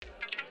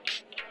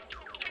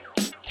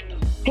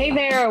Hey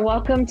there,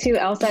 welcome to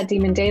LSAT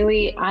Demon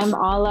Daily. I'm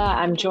Ala.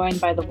 I'm joined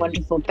by the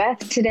wonderful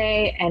Beth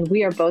today, and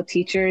we are both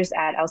teachers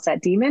at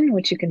LSAT Demon,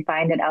 which you can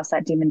find at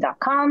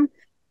lsatdemon.com.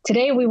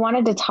 Today, we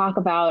wanted to talk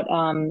about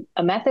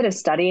a method of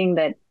studying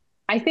that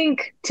I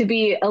think, to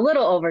be a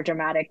little over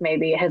dramatic,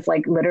 maybe has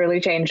like literally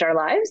changed our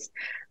lives.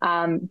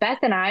 Beth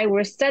and I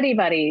were study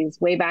buddies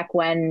way back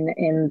when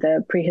in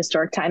the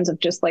prehistoric times of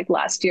just like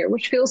last year,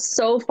 which feels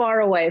so far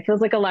away. It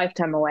feels like a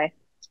lifetime away.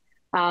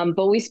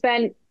 But we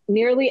spent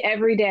nearly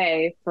every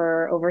day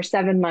for over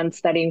 7 months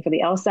studying for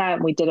the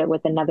LSAT. We did it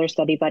with another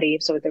study buddy.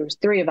 So there was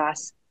three of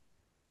us.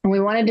 And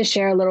we wanted to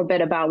share a little bit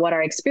about what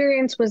our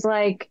experience was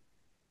like,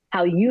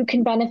 how you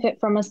can benefit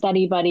from a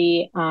study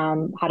buddy,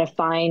 how to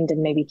find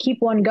and maybe keep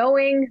one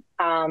going,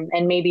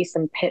 and maybe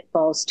some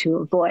pitfalls to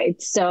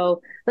avoid.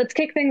 So let's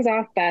kick things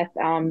off, Beth.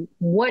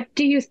 What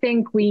do you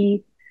think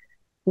we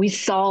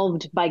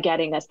solved by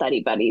getting a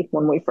study buddy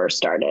when we first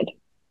started?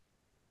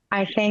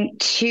 I think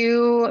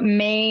two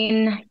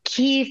main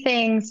key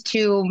things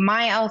to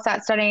my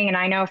LSAT studying, and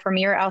I know from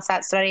your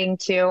LSAT studying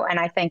too, and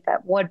I think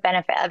that would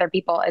benefit other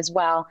people as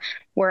well,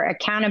 were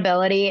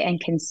accountability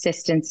and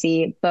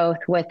consistency, both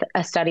with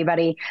a study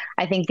buddy.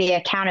 I think the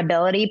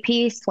accountability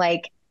piece,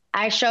 like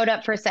I showed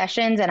up for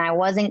sessions and I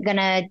wasn't going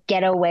to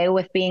get away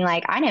with being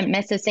like, I didn't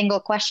miss a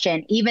single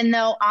question, even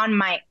though on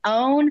my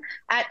own,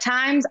 at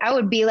times I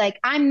would be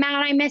like, I'm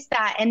mad I missed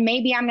that. And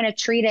maybe I'm going to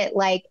treat it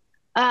like,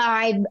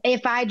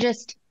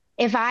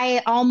 if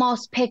I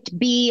almost picked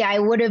B, I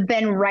would have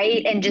been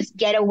right and just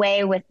get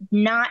away with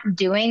not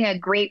doing a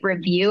great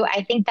review.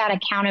 I think that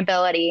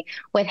accountability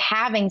with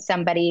having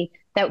somebody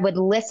that would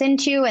listen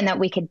to and that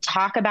we could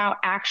talk about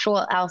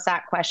actual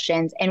LSAT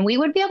questions and we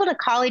would be able to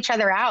call each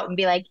other out and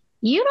be like,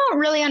 you don't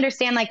really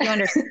understand like you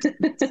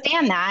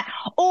understand that,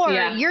 or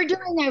Yeah. you're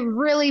doing a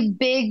really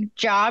big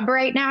job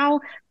right now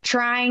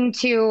trying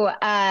to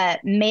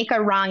make a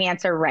wrong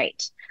answer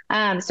right.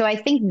 So I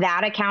think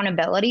that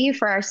accountability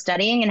for our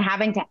studying and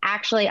having to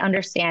actually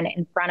understand it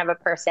in front of a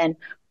person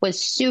was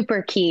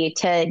super key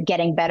to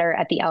getting better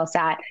at the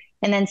LSAT.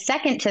 And then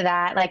second to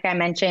that, like I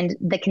mentioned,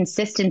 the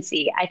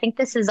consistency. I think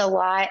this is a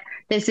lot.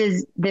 This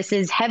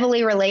is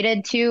heavily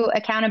related to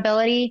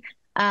accountability.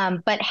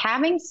 But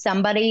having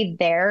somebody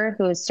there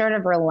who is sort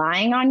of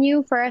relying on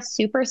you for a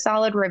super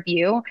solid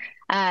review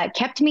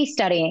kept me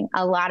studying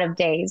a lot of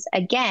days.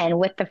 Again,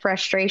 with the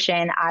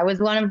frustration, I was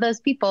one of those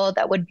people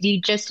that would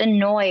be just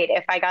annoyed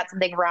if I got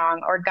something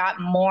wrong or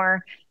got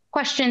more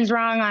questions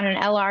wrong on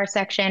an LR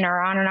section or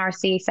on an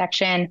RC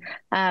section.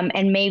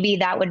 And maybe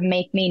that would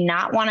make me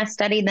not want to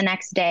study the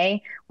next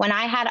day. When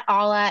I had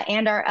Ala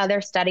and our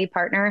other study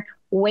partner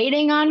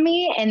waiting on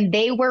me and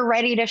they were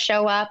ready to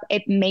show up,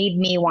 it made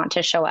me want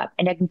to show up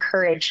and it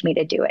encouraged me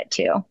to do it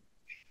too.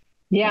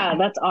 Yeah, Yeah.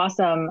 that's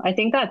awesome. I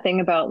think that thing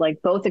about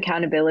like both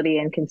accountability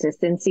and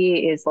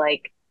consistency is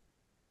like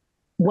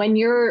when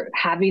you're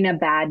having a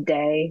bad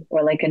day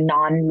or like a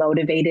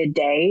non-motivated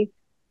day,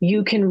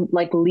 you can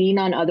like lean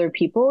on other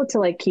people to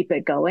like keep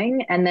it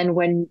going. And then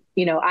when,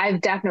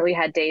 I've definitely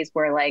had days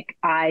where like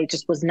I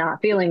just was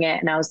not feeling it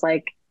and I was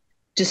like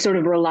just sort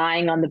of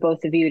relying on the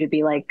both of you to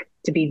be like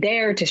to be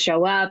there to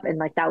show up and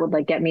like that would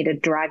like get me to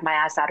drag my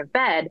ass out of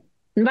bed.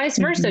 And vice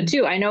versa Mhm.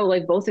 too. I know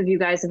like both of you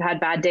guys have had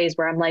bad days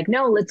where I'm like,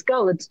 no, let's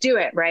go, let's do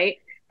it, right?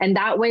 And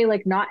that way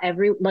like not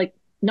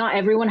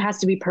everyone has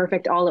to be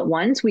perfect all at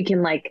once. We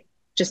can like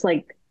just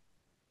like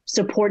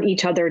support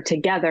each other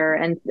together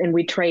and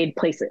we trade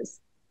places.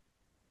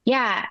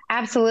 Yeah,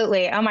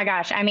 absolutely. Oh my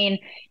gosh. I mean,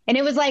 and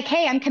it was like,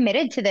 hey, I'm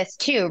committed to this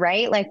too,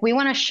 right? Like we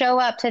want to show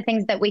up to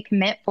things that we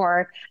commit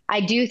for. I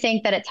do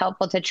think that it's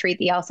helpful to treat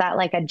the LSAT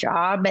like a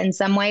job in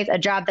some ways, a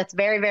job that's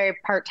very, very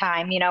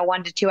part-time,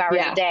 1 to 2 hours a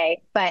Yeah.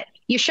 day, but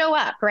you show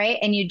up, right?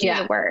 And you do the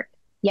Yeah. work.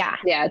 Yeah.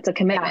 Yeah. It's a Yeah.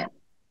 commitment.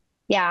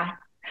 Yeah.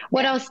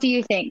 What Yeah. else do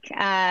you think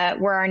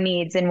were our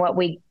needs and what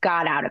we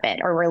got out of it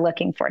or we're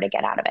looking for to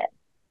get out of it?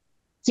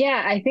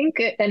 Yeah, I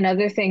think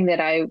another thing that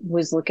I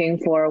was looking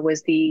for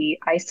was the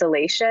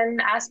isolation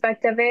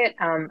aspect of it.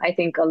 I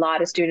think a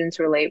lot of students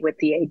relate with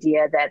the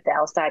idea that the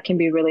LSAT can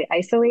be really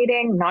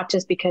isolating, not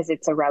just because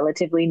it's a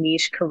relatively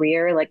niche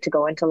career, like to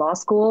go into law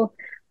school,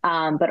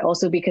 but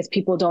also because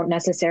people don't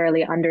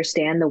necessarily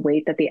understand the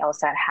weight that the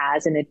LSAT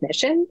has in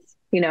admissions,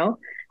 you know?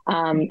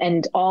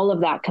 And all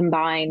of that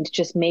combined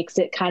just makes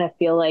it kind of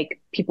feel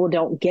like people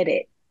don't get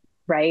it,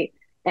 right?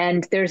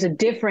 And there's a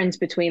difference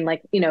between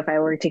like, if I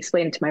were to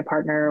explain it to my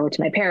partner or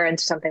to my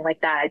parents or something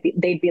like that,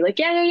 they'd be like,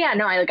 yeah, yeah, yeah.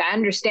 No, I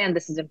understand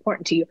this is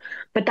important to you.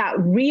 But that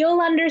real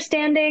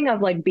understanding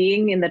of like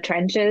being in the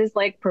trenches,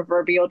 like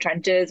proverbial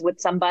trenches with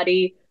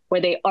somebody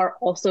where they are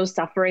also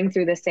suffering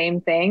through the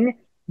same thing,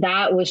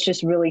 that was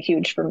just really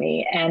huge for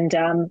me.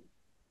 And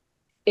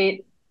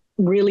it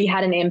really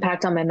had an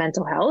impact on my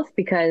mental health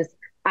because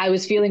I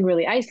was feeling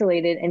really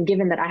isolated. And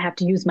given that I have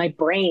to use my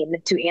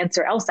brain to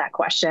answer LSAT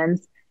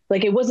questions,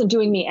 like it wasn't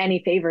doing me any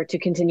favor to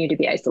continue to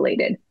be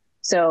isolated.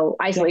 So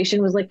Yeah.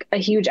 isolation was like a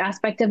huge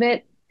aspect of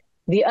it.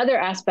 The other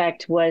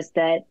aspect was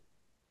that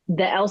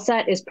the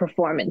LSAT is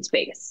performance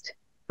based,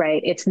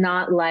 right? It's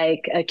not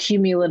like a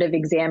cumulative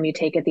exam you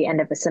take at the end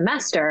of a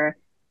semester.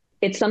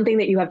 it's something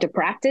that you have to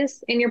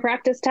practice in your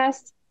practice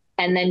tests.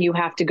 And then you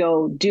have to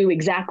go do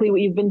exactly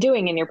what you've been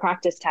doing in your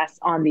practice tests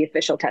on the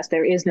official test.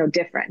 There is no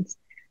difference.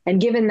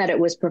 And given that it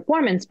was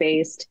performance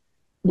based,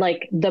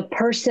 like the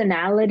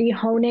personality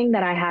honing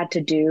that I had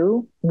to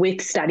do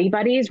with study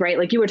buddies, right?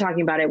 Like you were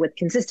talking about it with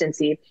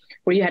consistency,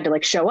 where you had to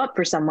like show up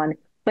for someone,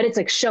 but it's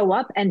like show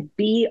up and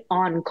be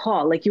on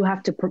call. Like you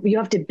have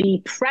to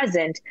be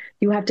present.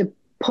 You have to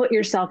put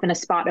yourself in a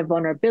spot of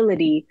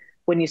vulnerability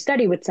when you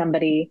study with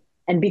somebody.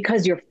 And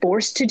because you're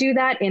forced to do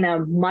that in a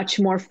much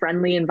more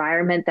friendly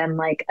environment than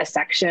like a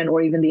section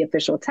or even the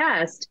official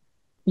test,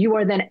 you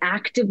are then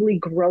actively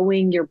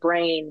growing your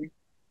brain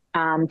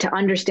to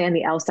understand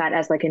the LSAT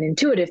as like an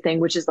intuitive thing,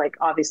 which is like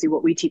obviously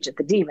what we teach at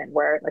the Demon,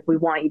 where like we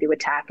want you to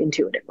attack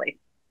intuitively.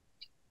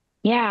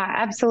 Yeah,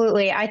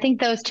 absolutely. I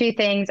think those two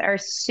things are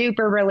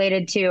super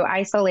related to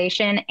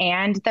isolation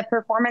and the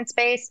performance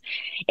space.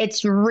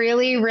 It's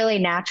really, really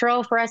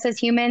natural for us as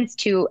humans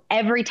to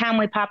every time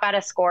we pop out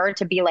a score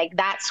to be like,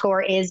 that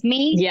score is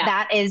me. Yeah.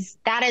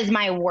 That is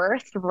my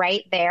worth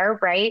right there,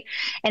 right?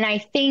 And I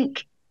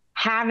think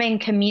having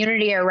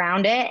community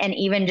around it and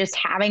even just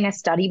having a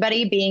study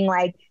buddy being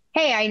like,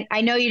 hey,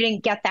 I know you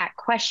didn't get that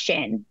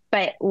question,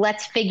 but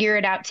let's figure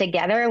it out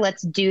together.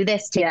 Let's do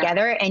this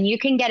together and you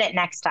can get it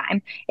next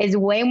time is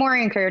way more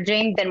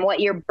encouraging than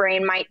what your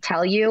brain might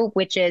tell you,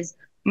 which is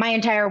my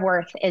entire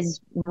worth is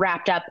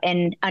wrapped up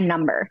in a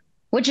number,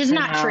 which is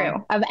not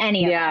true of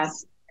any of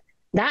us.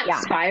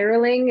 That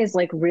spiraling is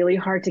like really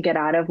hard to get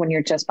out of when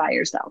you're just by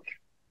yourself.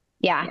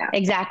 Yeah,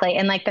 exactly.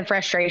 And like the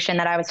frustration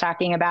that I was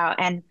talking about.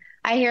 And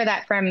I hear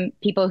that from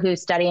people who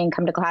study and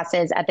come to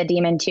classes at the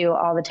Demon too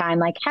all the time.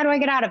 Like, how do I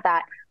get out of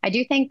that? I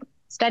do think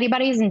study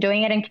buddies and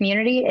doing it in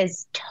community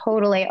is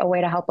totally a way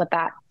to help with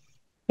that.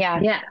 Yeah.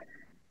 Yeah.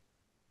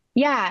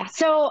 Yeah.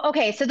 So,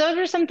 okay. So those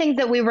are some things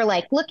that we were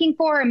like looking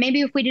for. And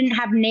maybe if we didn't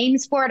have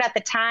names for it at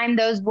the time,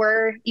 those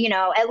were,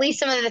 at least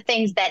some of the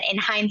things that in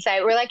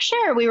hindsight we're like,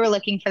 sure, we were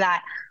looking for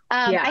that.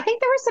 I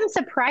think there were some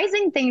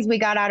surprising things we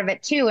got out of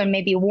it too, and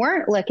maybe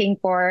weren't looking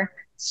for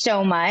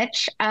so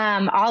much.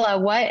 Ala,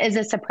 what is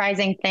a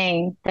surprising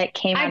thing that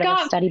came out of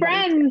the study? I got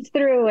friends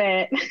through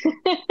it.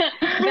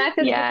 Beth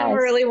has become a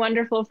really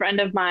wonderful friend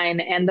of mine.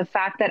 And the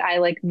fact that I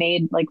like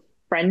made like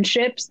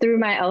friendships through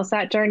my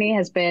LSAT journey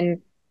has been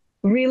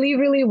really,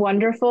 really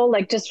wonderful.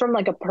 Like just from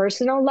like a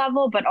personal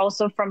level, but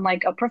also from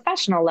like a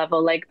professional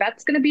level. Like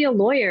Beth's going to be a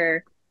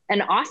lawyer,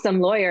 an awesome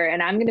lawyer,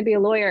 and I'm going to be a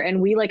lawyer. And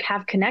we like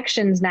have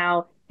connections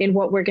now in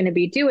what we're going to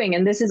be doing.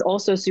 And this is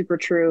also super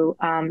true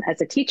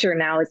as a teacher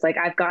now. It's like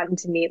I've gotten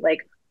to meet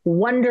like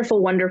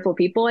wonderful, wonderful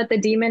people at the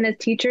Demon as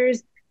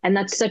teachers. And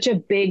that's such a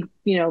big,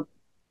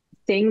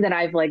 thing that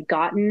I've like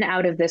gotten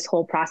out of this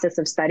whole process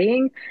of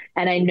studying.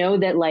 And I know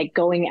that like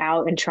going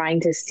out and trying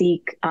to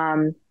seek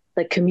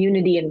like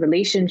community and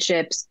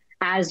relationships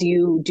as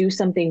you do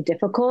something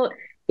difficult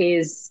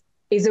is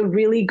a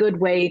really good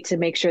way to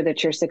make sure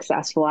that you're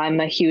successful. I'm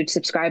a huge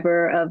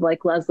subscriber of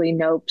like Leslie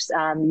Knope's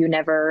You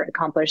Never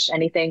Accomplish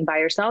Anything by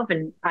Yourself.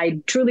 And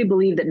I truly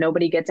believe that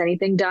nobody gets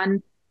anything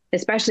done,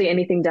 especially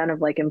anything done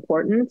of like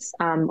importance,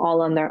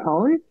 all on their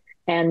own.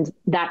 And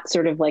that's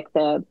sort of like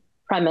the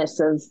premise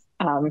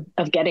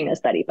of getting a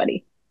study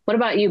buddy. What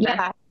about you,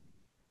 Beth?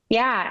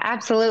 Yeah,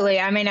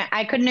 absolutely. I mean,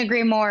 I couldn't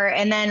agree more.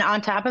 And then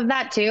on top of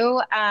that too,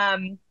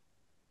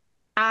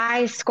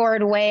 I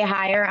scored way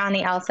higher on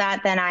the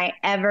LSAT than I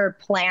ever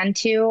planned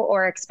to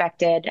or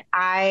expected.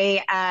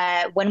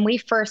 When we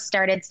first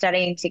started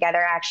studying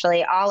together,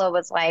 actually, Ala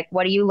was like,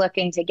 "What are you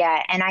looking to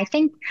get?" And I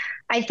think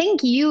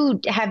you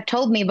have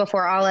told me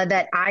before, Ala,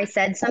 that I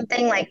said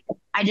something like,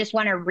 "I just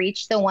want to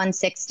reach the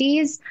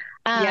 160s."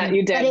 Yeah,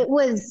 you did. But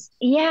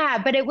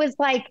it was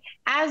like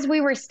as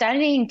we were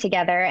studying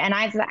together, and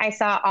I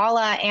saw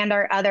Ala and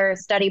our other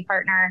study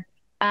partner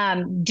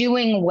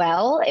doing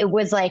well. It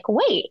was like,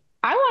 wait.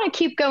 I want to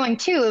keep going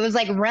too. It was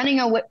like running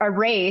a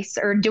race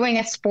or doing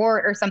a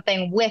sport or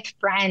something with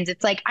friends.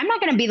 It's like, I'm not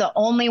going to be the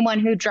only one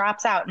who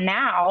drops out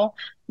now.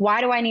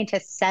 Why do I need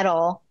to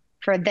settle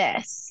for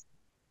this?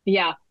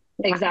 Yeah,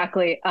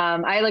 exactly.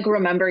 I like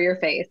remember your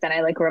face and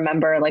I like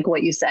remember like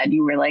what you said.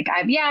 You were like,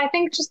 I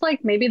think just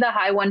like maybe the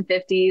high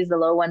 150s, the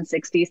low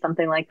 160s,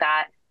 something like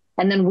that.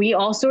 And then we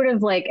all sort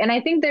of like, and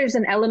I think there's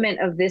an element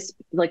of this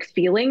like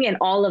feeling in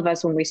all of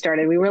us when we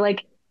started. We were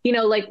like,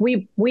 like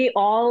we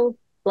all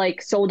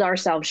like sold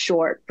ourselves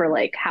short for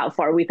like how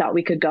far we thought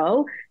we could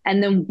go.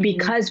 And then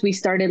because we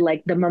started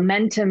like the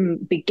momentum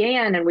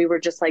began and we were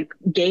just like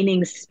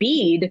gaining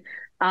speed,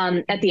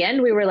 at the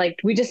end we were like,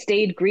 we just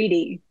stayed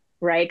greedy,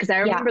 right? Because I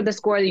remember the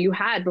score that you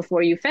had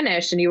before you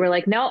finished and you were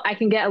like, no, I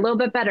can get a little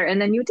bit better.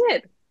 And then you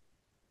did.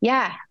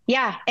 Yeah,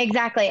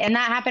 exactly. And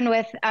that happened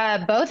with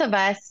both of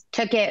us,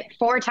 took it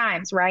 4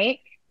 times, right?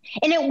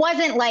 And it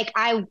wasn't like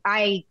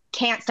I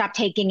can't stop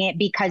taking it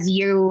because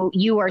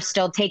you are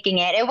still taking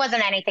it. It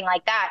wasn't anything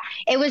like that.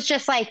 It was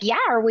just like, yeah,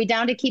 are we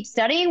down to keep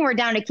studying? We're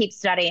down to keep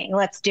studying.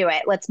 Let's do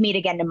it. Let's meet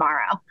again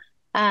tomorrow.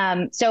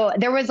 So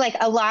there was like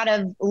a lot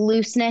of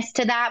looseness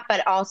to that,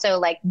 but also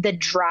like the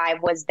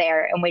drive was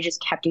there and we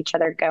just kept each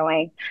other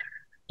going.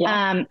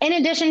 Yeah. In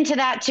addition to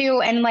that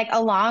too, and like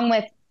along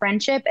with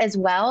friendship as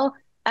well,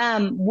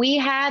 we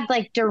had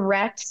like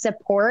direct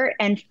support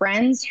and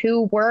friends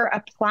who were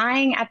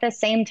applying at the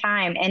same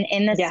time and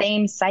in the Yeah.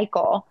 same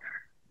cycle.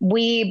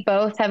 We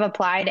both have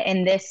applied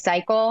in this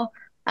cycle.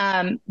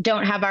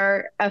 Don't have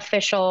our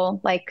official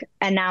like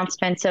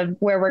announcements of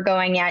where we're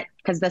going yet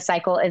because the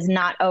cycle is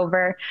not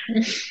over.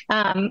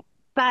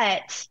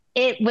 But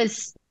it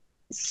was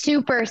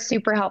super,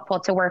 super helpful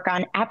to work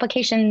on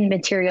application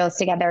materials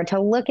together, to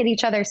look at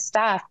each other's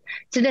stuff,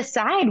 to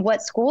decide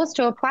what schools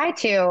to apply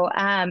to,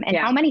 and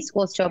Yeah. how many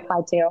schools to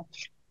apply to.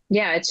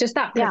 Yeah, it's just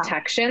that Yeah.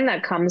 protection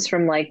that comes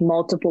from like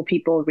multiple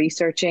people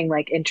researching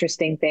like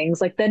interesting things.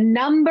 Like the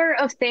number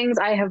of things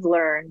I have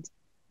learned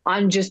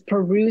on just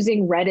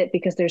perusing Reddit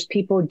because there's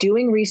people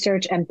doing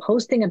research and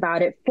posting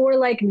about it for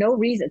like no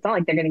reason. It's not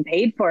like they're getting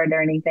paid for it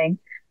or anything.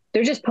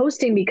 They're just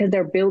posting because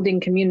they're building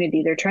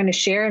community. They're trying to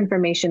share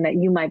information that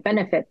you might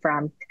benefit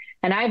from.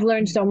 And I've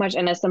learned so much.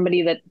 And as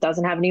somebody that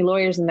doesn't have any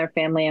lawyers in their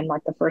family, I'm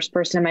like the first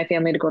person in my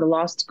family to go to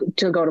law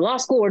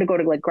school or to go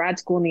to like grad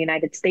school in the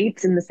United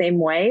States in the same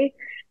way.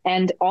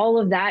 And all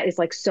of that is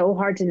like so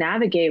hard to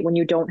navigate when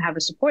you don't have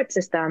a support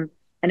system.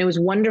 And it was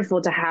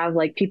wonderful to have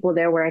like people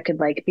there where I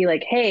could like be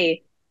like,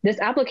 hey, this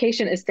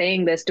application is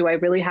saying this. Do I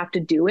really have to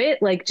do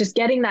it? Like just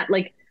getting that,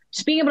 like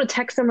just being able to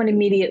text someone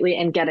immediately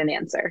and get an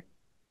answer.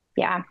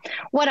 Yeah.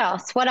 What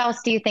else? What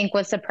else do you think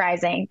was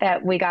surprising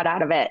that we got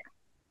out of it?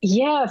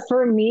 Yeah,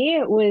 for me,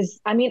 it was,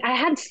 I mean, I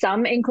had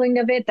some inkling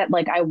of it that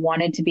like I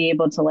wanted to be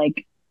able to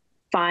like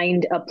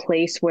find a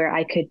place where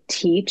I could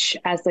teach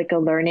as like a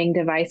learning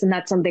device. And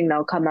that's something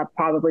that'll come up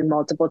probably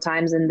multiple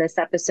times in this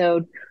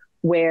episode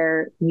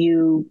where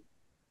you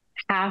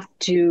have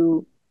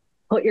to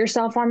put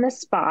yourself on the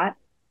spot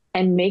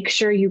and make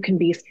sure you can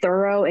be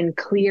thorough and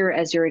clear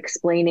as you're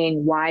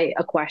explaining why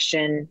a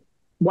question's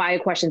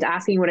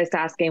asking what it's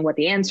asking, what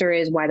the answer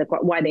is, why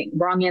the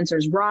wrong answer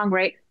is wrong,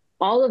 right?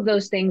 All of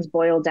those things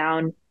boil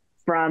down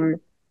from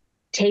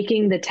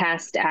taking the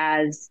test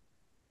as,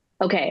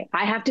 okay,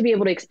 I have to be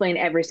able to explain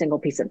every single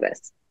piece of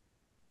this.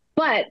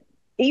 But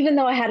even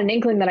though I had an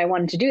inkling that I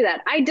wanted to do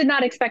that, I did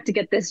not expect to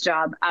get this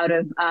job out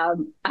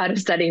of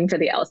studying for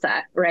the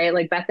LSAT, right?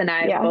 Like Beth and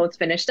I Yeah. both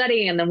finished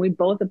studying, and then we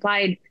both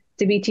applied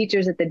to be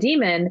teachers at the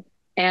Demon.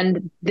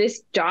 And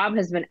this job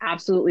has been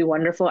absolutely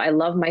wonderful. I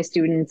love my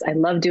students. I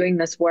love doing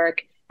this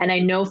work. And I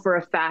know for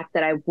a fact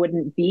that I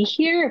wouldn't be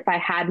here if I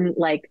hadn't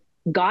like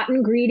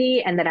gotten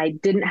greedy and that I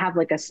didn't have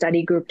like a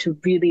study group to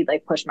really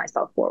like push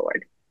myself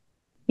forward.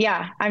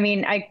 Yeah, I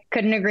mean, I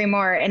couldn't agree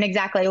more. And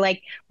exactly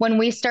like when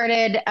we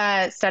started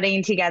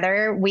studying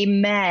together, we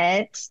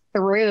met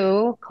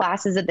through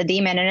classes at the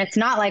Demon. And it's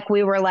not like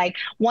we were like,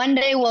 one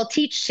day we'll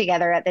teach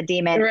together at the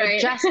Demon. Right.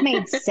 It just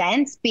made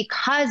sense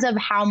because of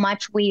how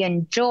much we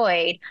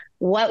enjoyed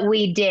what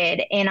we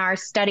did in our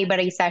study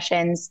buddy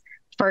sessions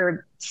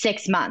for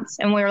 6 months.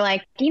 And we were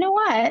like, you know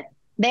what?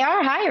 They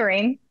are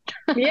hiring.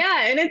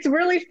 Yeah, and it's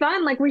really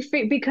fun. Like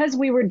because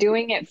we were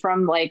doing it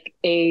from like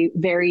a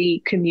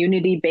very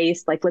community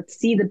based, like let's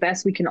see the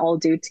best we can all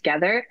do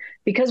together.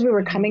 Because we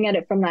were coming at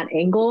it from that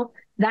angle,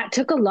 that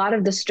took a lot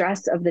of the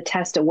stress of the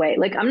test away.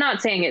 Like I'm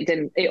not saying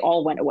it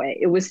all went away.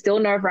 It was still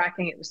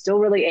nerve-wracking. It was still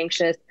really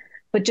anxious,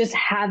 but just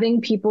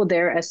having people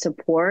there as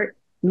support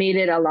made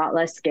it a lot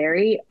less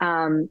scary.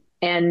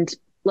 And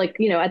like,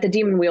 you know, at the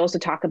Demon, we also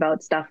talk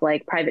about stuff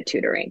like private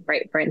tutoring,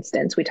 right? For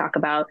instance, we talk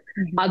about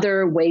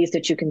other ways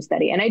that you can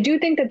study. And I do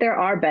think that there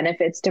are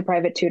benefits to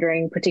private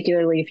tutoring,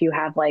 particularly if you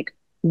have like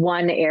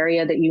one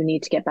area that you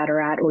need to get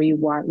better at, or you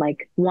want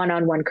like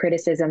one-on-one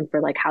criticism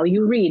for like how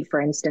you read, for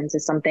instance,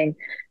 is something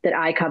that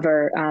I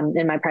cover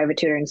in my private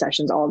tutoring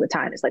sessions all the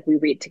time. It's like we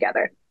read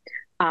together.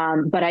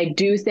 But I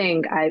do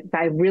think if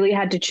I really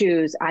had to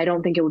choose, I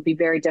don't think it would be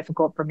very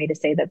difficult for me to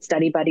say that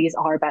study buddies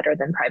are better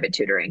than private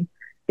tutoring,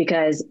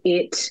 because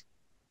it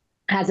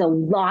has a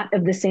lot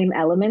of the same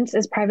elements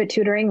as private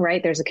tutoring,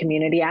 right? There's a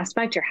community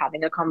aspect. You're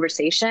having a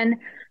conversation.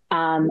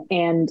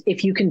 And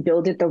if you can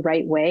build it the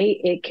right way,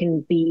 it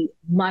can be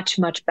much,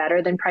 much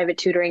better than private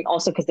tutoring.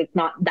 Also, because it's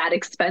not that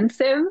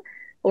expensive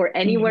or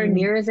anywhere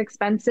near as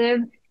expensive.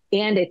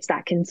 And it's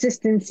that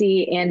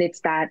consistency, and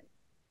it's that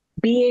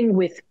being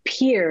with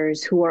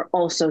peers who are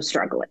also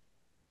struggling.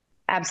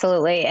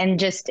 Absolutely. And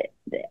just,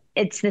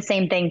 it's the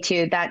same thing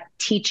too, that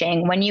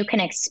teaching, when you can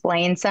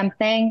explain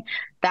something,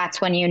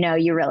 that's when you know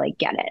you really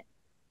get it.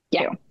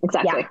 Yeah,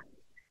 exactly. Yeah.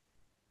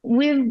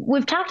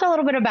 We've talked a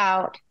little bit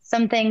about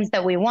some things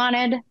that we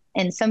wanted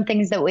and some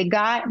things that we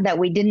got that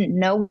we didn't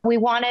know we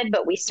wanted,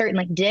 but we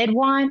certainly did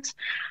want.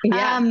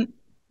 Yeah.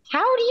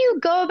 How do you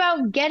go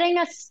about getting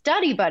a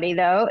study buddy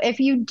though, if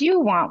you do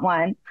want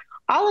one?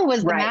 Ala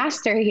was the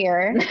master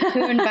here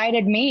who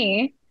invited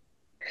me.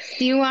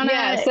 Do you want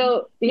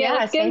to?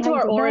 Let's get into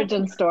our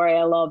origin story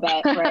a little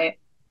bit, right?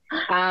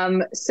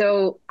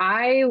 So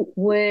I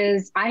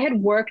had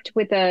worked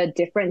with a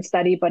different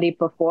study buddy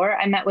before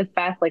I met with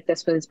Beth. Like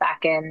this was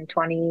back in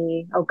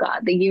oh God,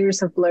 the years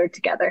have blurred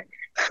together.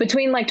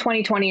 Between like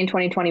 2020 and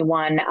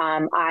 2021,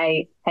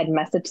 I had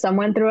messaged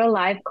someone through a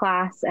live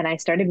class and I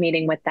started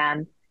meeting with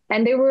them.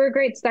 and they were a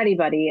great study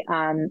buddy.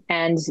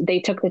 And they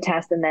took the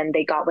test and then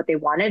they got what they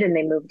wanted and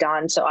they moved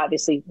on. So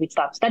obviously we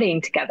stopped studying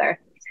together.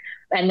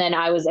 And then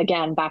I was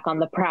again back on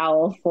the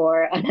prowl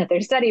for another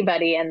study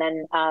buddy. And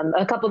then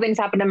a couple things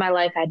happened in my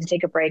life. I had to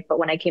take a break. But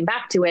when I came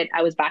back to it,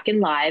 I was back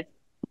in live.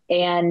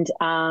 And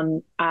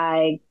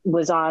I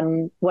was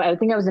on, well, I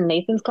think I was in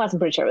Nathan's class. I'm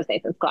pretty sure it was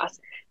Nathan's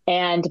class.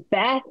 And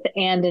Beth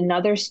and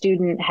another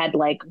student had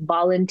like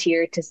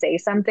volunteered to say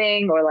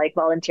something or like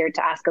volunteered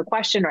to ask a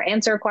question or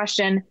answer a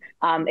question.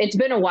 It's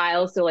been a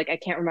while, so like I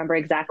can't remember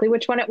exactly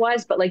which one it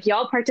was, but like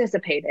y'all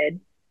participated.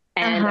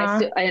 And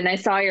I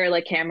saw your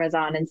like cameras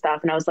on and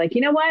stuff, and I was like,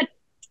 you know what?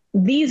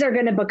 These are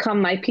going to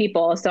become my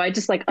people. So I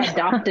just like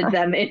adopted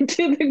them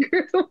into the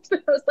group. I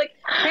was like,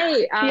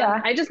 hey,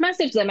 I just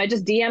messaged them. I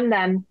just DM'd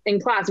them in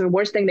class. The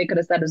worst thing they could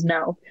have said is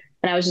no.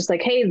 And I was just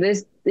like, hey,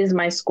 this is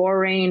my score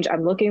range.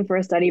 I'm looking for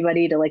a study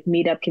buddy to like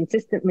meet up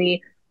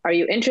consistently. Are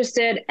you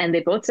interested? And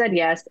they both said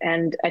yes.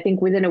 And I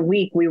think within a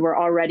week, we were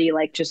already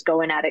like just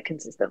going at it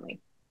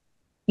consistently.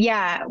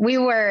 Yeah, we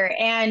were.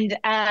 And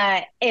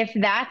if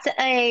that's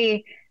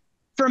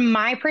from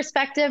my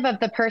perspective of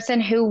the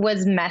person who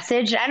was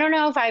messaged, I don't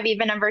know if I've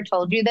even ever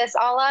told you this,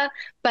 Ala,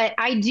 but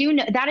I do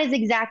know that is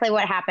exactly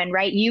what happened,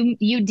 right? You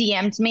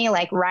DM'd me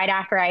like right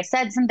after I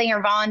said something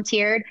or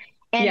volunteered.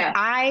 And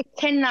I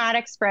cannot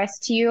express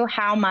to you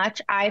how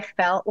much I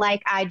felt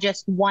like I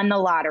just won the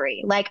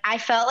lottery. Like I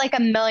felt like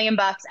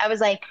 $1,000,000. I was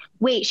like,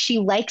 wait, she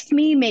likes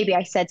me. Maybe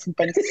I said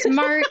something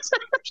smart.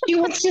 She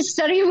wants to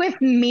study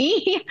with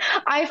me.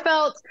 I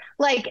felt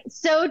like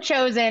so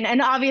chosen.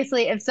 And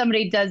obviously, if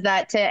somebody does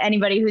that to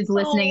anybody who's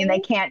listening and they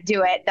can't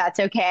do it, that's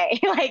okay.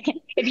 Like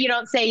if you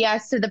don't say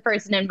yes to the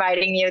person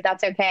inviting you,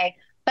 that's okay.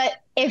 But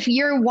if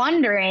you're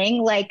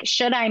wondering, like,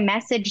 should I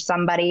message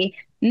somebody?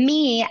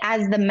 Me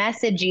as the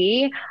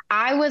messagee,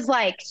 I was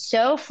like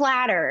so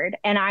flattered.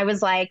 And I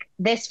was like,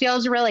 this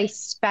feels really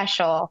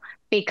special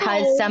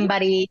because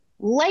somebody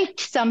liked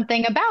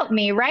something about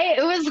me, right?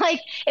 It was like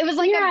a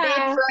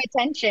bid for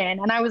attention.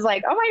 And I was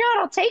like, oh my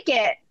God, I'll take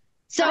it.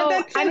 So,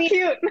 that's so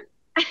cute.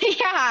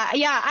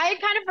 Yeah. I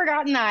had kind of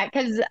forgotten that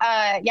because,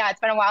 it's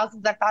been a while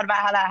since I've thought about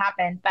how that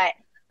happened. But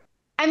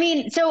I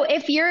mean, so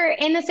if you're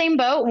in the same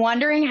boat,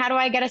 wondering how do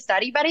I get a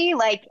study buddy,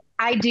 like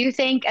I do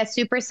think a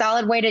super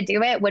solid way to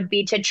do it would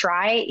be to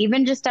try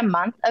even just a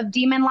month of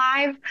Demon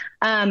Live.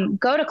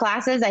 Go to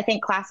classes. I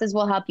think classes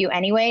will help you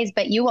anyways,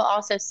 but you will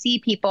also see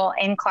people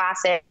in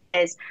classes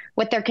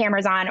with their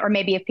cameras on, or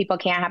maybe if people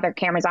can't have their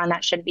cameras on,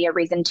 that should be a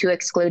reason to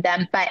exclude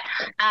them. But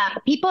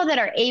people that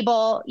are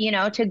able,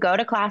 to go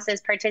to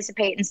classes,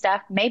 participate and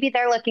stuff, maybe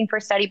they're looking for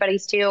study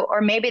buddies too,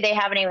 or maybe they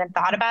haven't even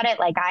thought about it.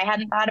 Like I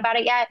hadn't thought about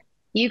it yet.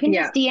 You can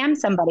just DM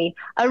somebody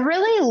a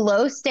really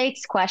low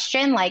stakes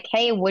question like,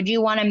 hey, would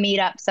you want to meet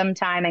up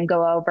sometime and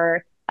go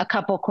over a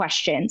couple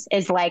questions?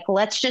 Is like,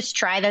 let's just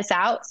try this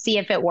out, see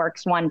if it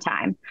works one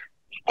time.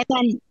 And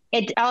then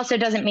it also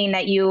doesn't mean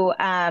that you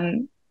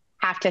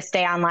have to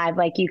stay on live.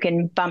 Like you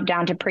can bump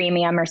down to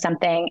premium or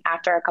something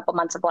after a couple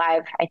months of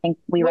live. I think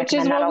we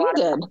recommend that a lot. Which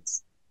is what we did.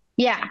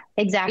 Yeah,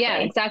 exactly. Yeah,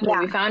 exactly.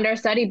 We found our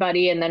study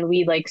buddy and then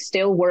we like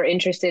still were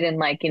interested in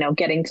like,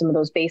 getting some of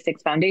those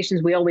basics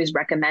foundations. We always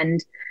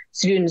recommend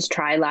students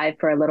try live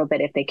for a little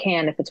bit if they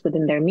can, if it's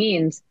within their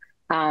means,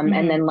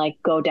 and then like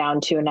go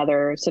down to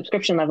another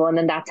subscription level. And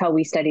then that's how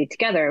we studied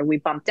together. We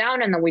bumped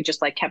down and then we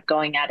just like kept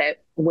going at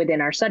it within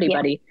our study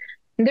buddy.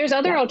 And there's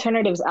other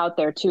alternatives out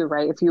there too,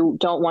 right? If you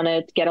don't want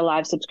to get a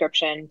live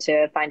subscription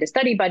to find a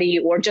study buddy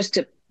or just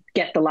to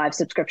get the live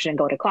subscription and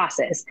go to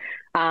classes.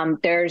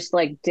 There's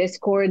like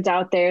Discords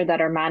out there that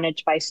are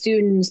managed by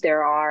students.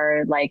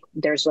 There's like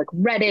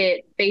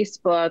Reddit,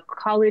 Facebook,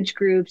 college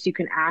groups. You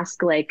can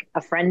ask like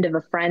a friend of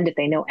a friend if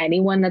they know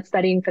anyone that's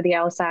studying for the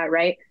LSAT,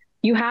 right?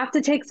 You have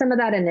to take some of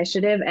that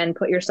initiative and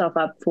put yourself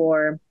up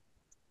to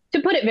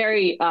put it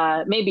very,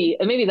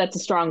 maybe that's a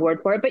strong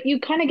word for it, but you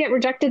kind of get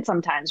rejected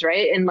sometimes,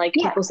 right? And like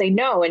people say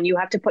no, and you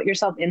have to put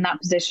yourself in that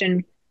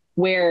position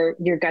where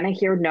you're going to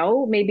hear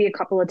no, maybe a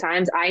couple of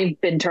times. I've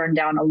been turned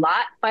down a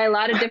lot by a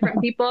lot of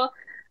different people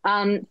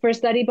for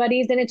study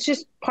buddies. And it's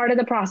just part of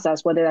the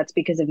process, whether that's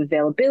because of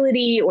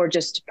availability or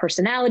just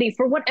personality,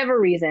 for whatever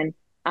reason.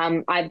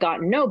 I've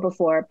gotten no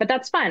before, but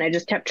that's fine. I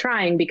just kept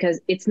trying because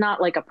it's not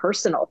like a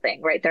personal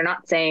thing, right? They're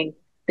not saying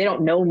they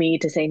don't know me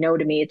to say no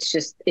to me. It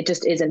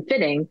just isn't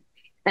fitting.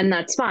 And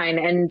that's fine.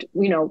 And,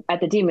 at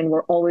the Demon,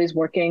 we're always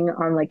working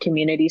on like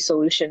community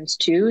solutions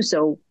too.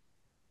 So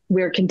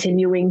we're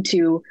continuing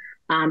to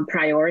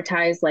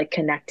prioritize like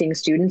connecting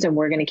students, and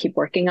we're going to keep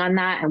working on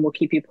that, and we'll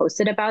keep you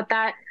posted about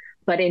that.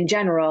 But in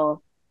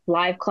general,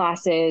 live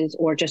classes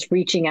or just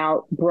reaching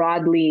out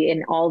broadly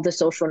in all the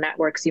social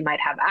networks you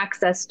might have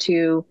access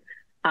to.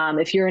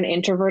 If you're an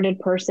introverted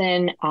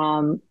person,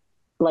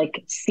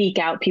 like seek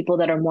out people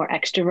that are more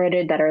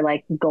extroverted, that are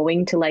like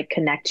going to like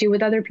connect you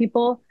with other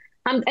people.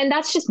 And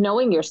that's just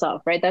knowing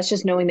yourself, right? That's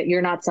just knowing that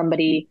you're not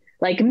somebody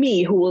like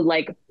me who will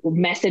like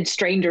message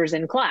strangers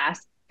in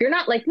class. You're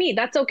not like me.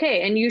 That's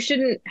okay. And you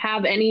shouldn't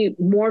have any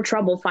more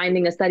trouble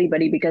finding a study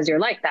buddy because you're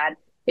like that.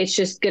 It's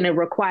just going to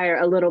require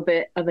a little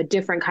bit of a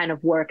different kind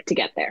of work to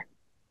get there.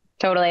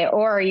 Totally.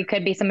 Or you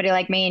could be somebody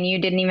like me and you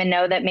didn't even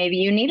know that maybe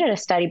you needed a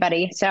study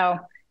buddy. So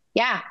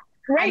yeah,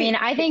 I mean,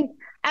 Right. I think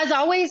as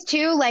always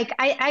too, like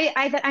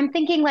I'm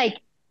thinking like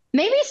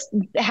maybe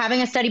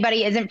having a study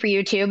buddy isn't for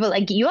you too, but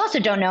like you also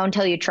don't know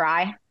until you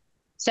try.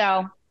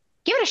 So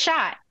give it a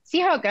shot, see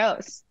how it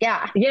goes.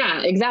 Yeah.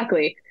 Yeah,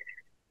 exactly.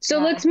 So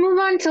Yeah. let's move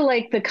on to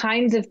like the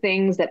kinds of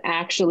things that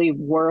actually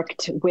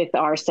worked with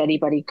our study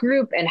buddy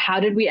group and how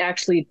did we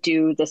actually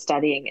do the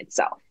studying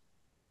itself?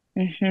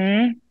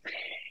 Hmm.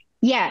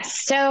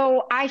 Yes.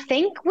 So I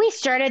think we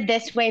started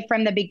this way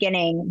from the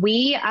beginning.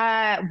 We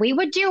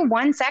would do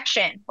one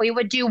section. We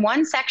would do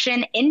one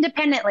section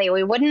independently.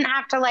 We wouldn't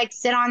have to like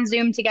sit on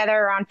Zoom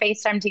together or on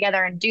FaceTime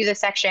together and do the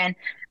section,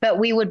 but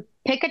we would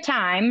pick a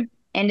time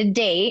and a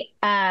date,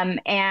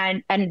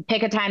 and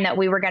pick a time that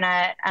we were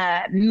gonna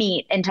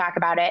meet and talk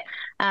about it.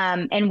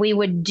 And we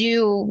would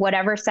do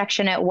whatever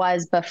section it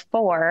was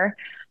before.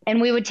 And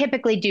we would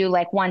typically do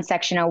like one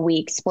section a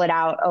week, split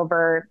out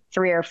over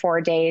 3 or 4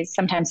 days,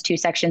 sometimes two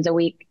sections a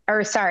week,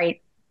 or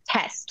sorry,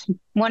 test,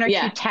 one or two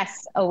Yeah.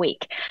 tests a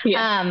week.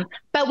 Yeah.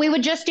 But we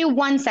would just do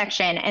one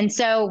section. And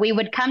so we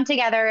would come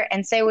together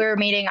and say we were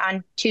meeting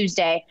on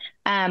Tuesday.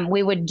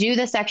 We would do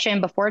the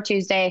section before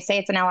Tuesday, say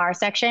it's an LR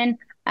section.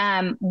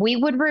 We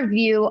would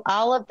review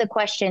all of the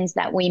questions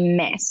that we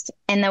missed.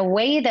 And the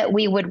way that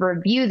we would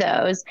review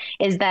those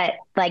is that,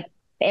 like,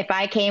 if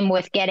I came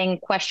with getting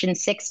question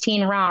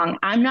 16 wrong,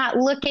 I'm not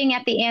looking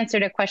at the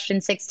answer to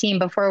question 16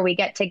 before we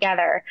get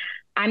together.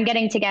 I'm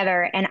getting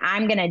together and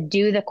I'm going to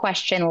do the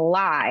question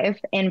live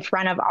in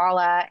front of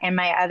Ala and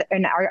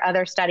our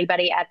other study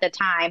buddy at the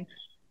time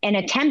and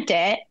attempt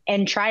it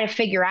and try to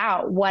figure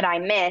out what I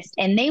missed.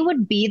 And they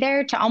would be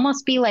there to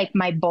almost be like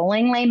my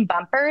bowling lane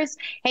bumpers.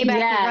 Hey, Beth,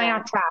 you're going Yeah.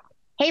 off track.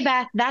 Hey,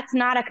 Beth, that's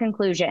not a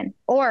conclusion.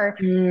 Or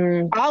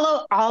Mm.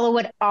 Ala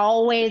would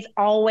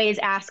always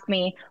ask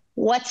me,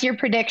 what's your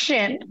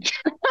prediction?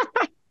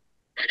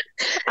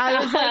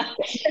 I was like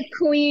the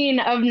queen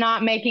of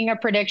not making a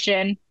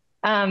prediction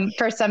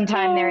for some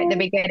time there at the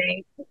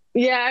beginning.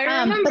 Yeah, I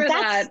But remember that's,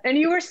 that. And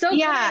you were so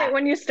good at yeah, it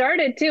when you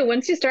started too.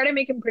 Once you started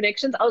making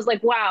predictions, I was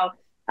like, wow,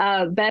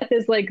 Beth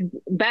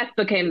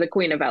became the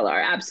queen of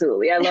LR.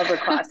 Absolutely. I love her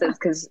classes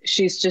because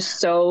she's just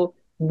so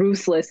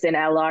ruthless in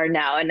LR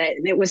now. And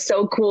it was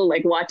so cool,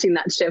 like watching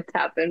that shift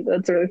happen.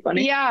 That's really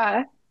funny.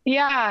 yeah,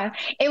 yeah.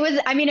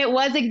 I mean, it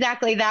was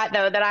exactly that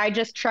though, that I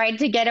just tried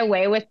to get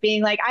away with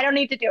being like, I don't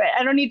need to do it.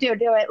 I don't need to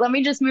do it. Let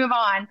me just move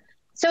on.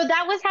 So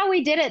that was how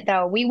we did it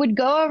though. We would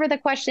go over the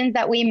questions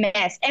that we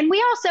missed. And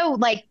we also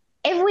like,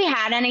 if we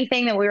had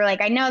anything that we were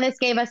like, I know this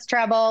gave us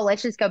trouble,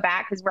 let's just go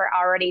back because we're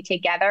already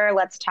together.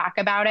 Let's talk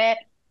about it.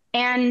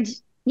 And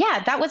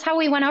yeah, that was how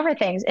we went over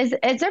things.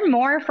 Is there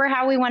more for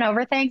how we went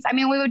over things? I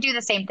mean, we would do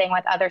the same thing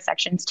with other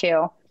sections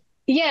too.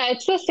 Yeah,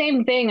 it's the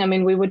same thing. I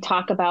mean, we would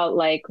talk about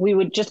like we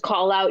would just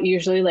call out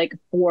usually like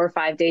 4 or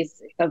 5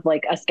 days of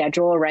like a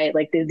schedule, right?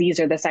 Like these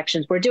are the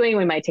sections we're doing.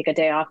 We might take a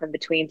day off in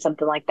between,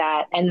 something like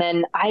that. And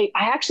then I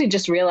actually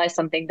just realized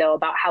something though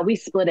about how we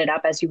split it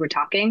up as you were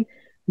talking,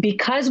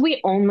 because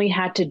we only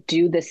had to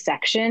do the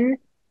section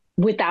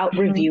without Mhm.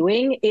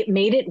 reviewing. It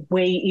made it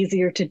way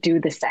easier to do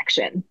the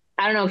section.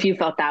 I don't know if you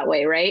felt that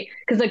way, right?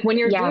 Because like when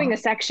you're Yeah. doing a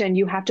section,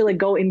 you have to like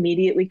go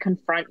immediately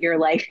confront your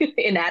like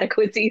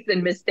inadequacies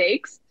and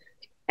mistakes.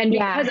 And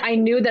because Yeah. I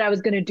knew that I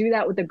was going to do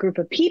that with a group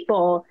of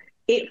people,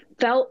 it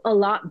felt a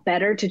lot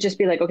better to just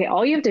be like, okay,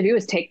 all you have to do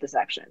is take the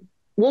section.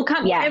 We'll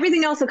come,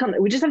 everything Yes. else will come.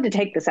 We just have to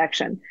take the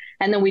section.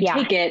 And then we Yeah.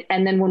 take it.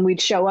 And then when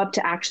we'd show up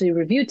to actually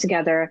review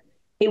together,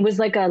 it was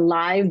like a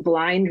live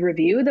blind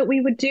review that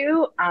we would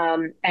do.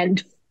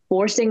 And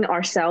forcing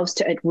ourselves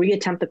to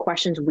reattempt the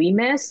questions we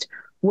missed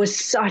was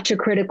such a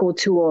critical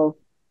tool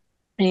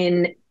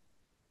in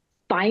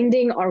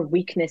finding our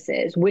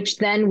weaknesses, which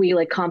then we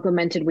like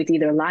complemented with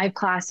either live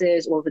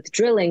classes or with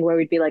drilling, where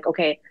we'd be like,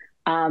 okay,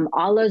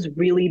 Allah's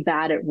really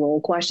bad at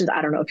role questions.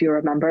 I don't know if you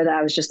remember that.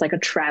 I was just like a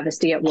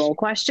travesty at role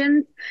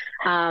questions.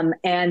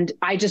 And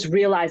I just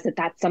realized that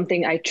that's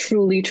something I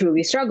truly,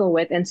 truly struggle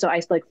with. And so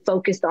I like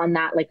focused on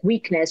that like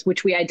weakness,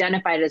 which we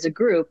identified as a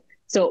group.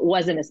 So it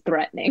wasn't as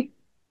threatening.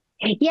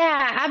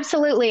 Yeah,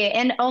 absolutely.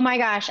 And oh my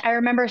gosh, I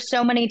remember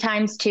so many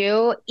times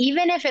too,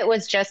 even if it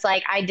was just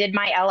like I did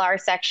my LR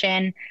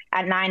section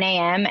at 9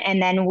 a.m.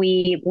 and then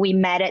we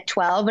met at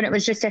 12 and it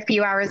was just a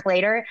few hours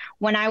later,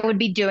 when I would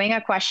be doing a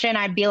question,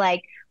 I'd be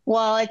like,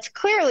 well, it's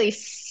clearly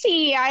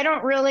C. I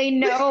don't really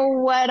know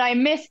what I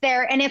missed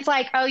there. And it's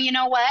like, oh, you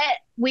know what?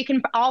 We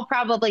can all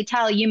probably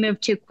tell you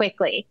moved too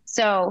quickly.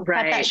 So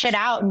cut that Right. shit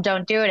out and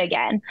don't do it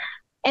again.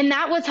 And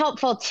that was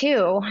helpful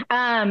too.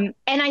 And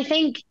I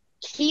think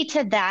key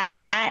to that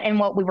and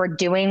what we were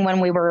doing when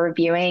we were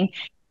reviewing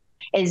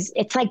is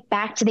it's like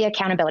back to the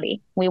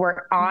accountability. We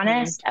were Mm-hmm.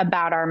 honest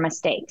about our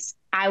mistakes.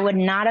 I would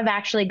not have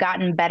actually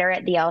gotten better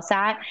at the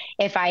LSAT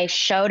if I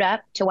showed up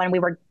to when we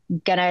were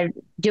gonna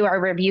do our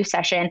review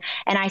session.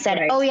 And I said,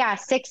 Right. oh yeah,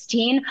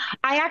 16.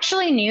 I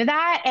actually knew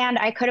that and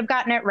I could have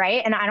gotten it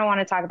right. And I don't want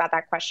to talk about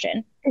that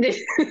question.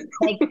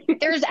 Like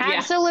there's Yeah.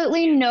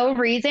 absolutely no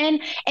reason.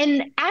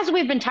 And as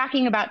we've been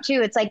talking about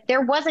too, it's like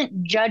there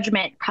wasn't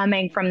judgment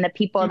coming from the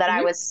people that I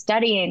Hmm. was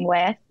studying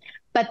with,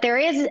 but there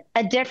is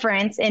a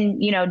difference in,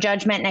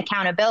 judgment and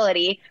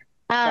accountability.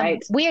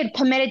 Right. We had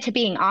committed to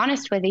being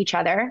honest with each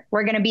other.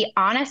 We're going to be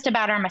honest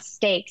about our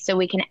mistakes so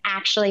we can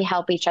actually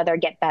help each other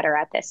get better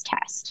at this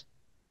test.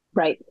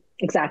 Right.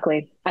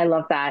 Exactly. I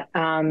love that.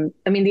 I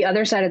mean, the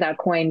other side of that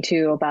coin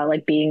too, about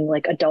like being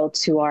like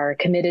adults who are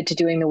committed to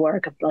doing the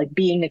work of like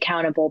being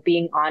accountable,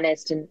 being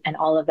honest and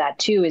all of that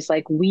too, is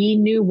like we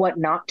knew what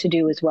not to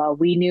do as well.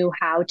 We knew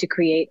how to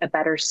create a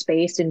better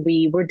space and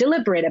we were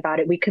deliberate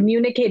about it. We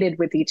communicated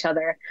with each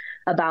other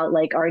about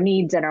like our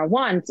needs and our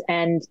wants.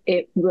 And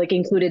it like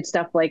included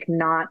stuff like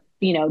not,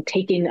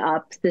 taking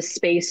up the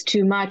space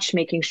too much,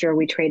 making sure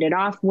we traded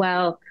off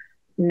well,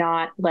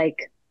 not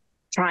like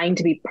trying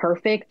to be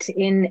perfect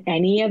in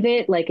any of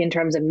it, like in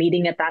terms of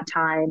meeting at that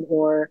time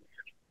or,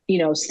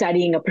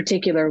 studying a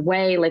particular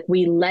way. Like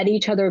we let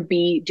each other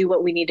do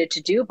what we needed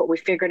to do, but we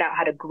figured out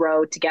how to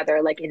grow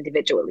together, like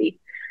individually.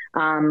 A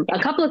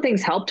Yeah. couple of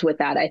things helped with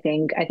that. I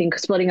think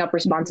splitting up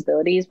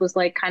responsibilities was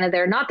like kind of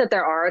there. Not that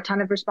there are a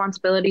ton of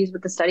responsibilities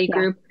with the study Yeah.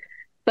 group,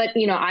 but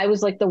I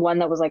was like the one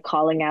that was like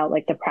calling out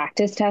like the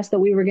practice test that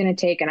we were going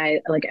to take, and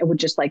I would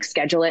just like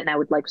schedule it, and I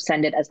would like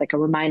send it as like a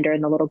reminder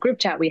in the little group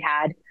chat we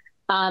had.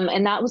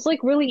 And that was like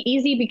really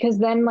easy because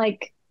then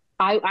like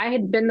I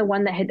had been the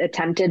one that had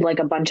attempted like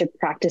a bunch of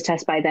practice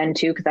tests by then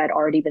too, because I'd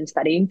already been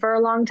studying for a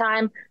long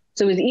time.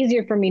 So it was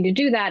easier for me to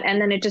do that.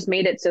 And then it just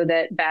made it so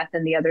that Beth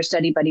and the other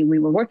study buddy we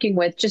were working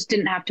with just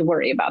didn't have to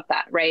worry about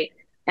that. Right.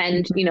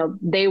 And, Mhm.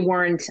 they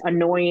weren't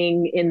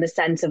annoying in the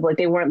sense of like,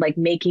 they weren't like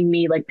making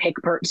me like pick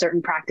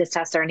certain practice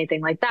tests or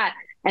anything like that.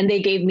 And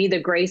they gave me the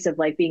grace of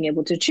like being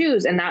able to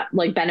choose. And that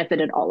like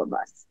benefited all of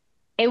us.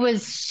 It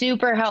was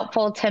super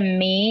helpful to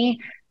me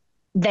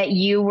that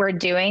you were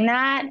doing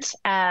that.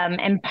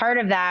 And part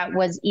of that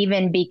was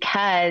even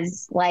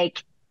because,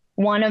 like,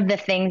 one of the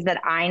things that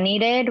I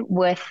needed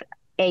with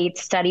a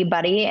study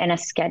buddy and a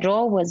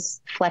schedule was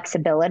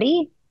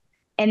flexibility.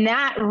 And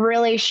that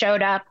really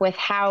showed up with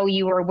how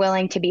you were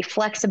willing to be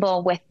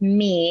flexible with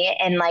me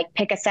and like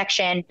pick a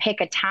section, pick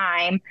a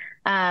time.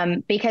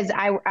 Because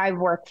I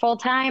work full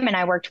time and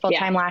I worked full Yeah.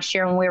 time last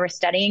year when we were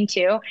studying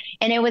too.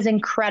 And it was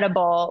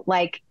incredible.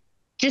 Like,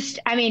 just,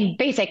 I mean,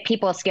 basic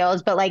people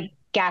skills, but like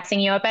gassing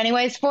you up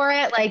anyways for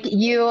it. Like,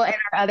 you and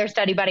our other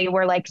study buddy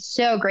were like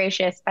so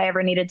gracious if I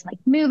ever needed to like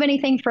move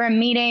anything for a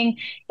meeting.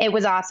 It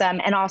was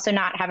awesome. And also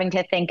not having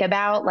to think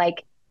about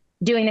like,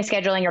 doing the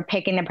scheduling or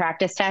picking the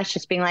practice test,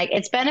 just being like,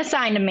 it's been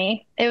assigned to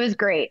me. It was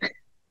great.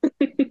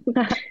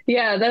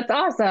 Yeah, that's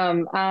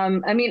awesome.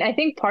 I mean, I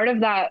think part of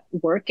that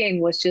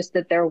working was just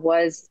that there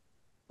was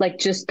like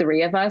just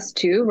three of us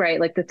too, right?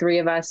 Like the three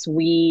of us,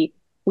 we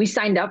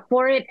signed up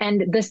for it,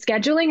 and the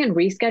scheduling and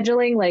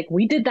rescheduling, like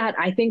we did that,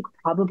 I think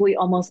probably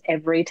almost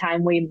every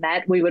time we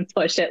met, we would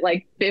push it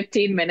like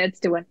 15 minutes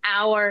to an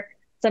hour.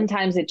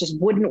 Sometimes it just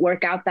wouldn't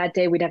work out that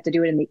day. We'd have to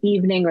do it in the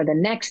evening or the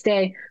next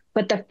day.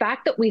 But the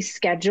fact that we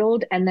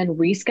scheduled and then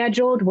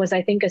rescheduled was,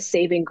 I think, a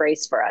saving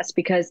grace for us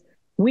because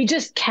we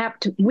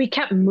kept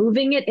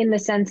moving it in the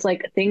sense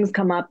like things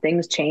come up,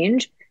 things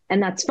change,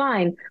 and that's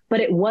fine.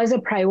 But it was a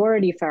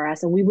priority for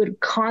us, and we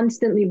would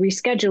constantly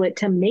reschedule it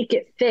to make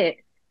it fit,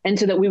 and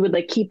so that we would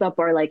like keep up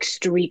our like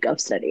streak of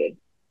studying.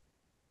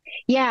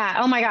 Yeah.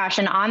 Oh my gosh.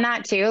 And on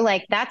that too,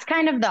 like that's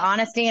kind of the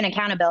honesty and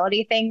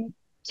accountability thing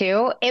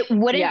too. It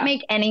wouldn't Yeah.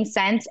 make any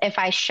sense if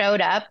I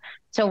showed up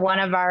to one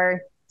of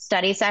our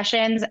study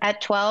sessions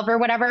at 12 or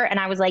whatever. And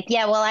I was like,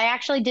 yeah, well, I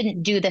actually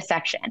didn't do the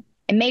section.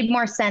 It made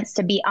more sense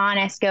to be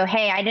honest, go,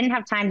 hey, I didn't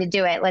have time to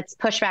do it. Let's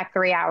push back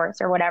 3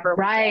 hours or whatever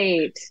we did.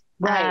 Right.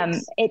 Right.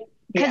 It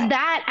because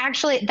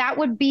Yeah.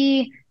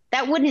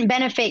 that wouldn't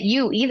benefit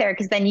you either,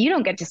 because then you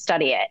don't get to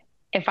study it.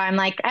 If I'm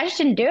like, I just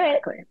didn't do it.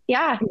 Exactly.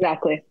 Yeah.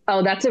 Exactly.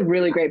 Oh, that's a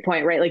really great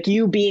point, right? Like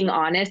you being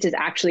honest is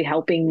actually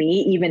helping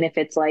me, even if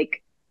it's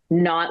like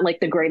not like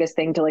the greatest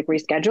thing to like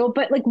reschedule.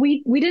 But like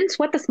we didn't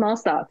sweat the small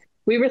stuff.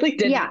 We really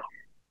didn't. Yeah.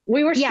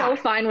 We were Yeah. so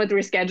fine with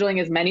rescheduling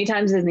as many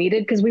times as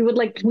needed because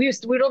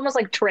we'd almost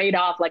like trade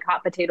off like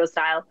hot potato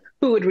style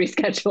who would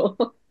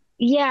reschedule.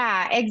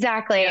 Yeah,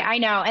 exactly. Yeah. I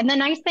know. And the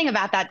nice thing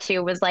about that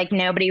too was like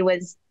nobody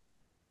was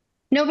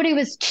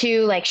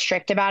too like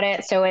strict about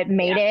it. So it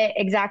made Yeah. it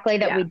exactly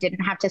that Yeah. we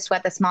didn't have to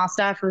sweat the small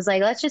stuff. It was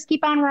like, let's just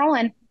keep on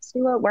rolling,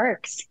 see what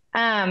works.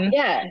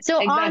 Yeah. So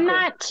on Exactly.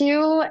 that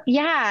too,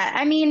 yeah,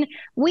 I mean,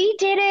 we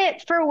did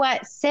it for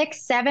what,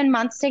 6, 7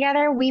 months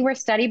together. We were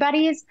study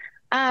buddies.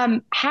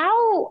 How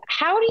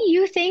do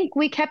you think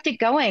we kept it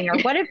going, or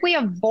what did we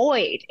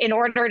avoid in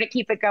order to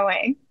keep it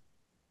going?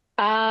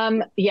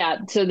 Yeah,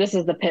 so this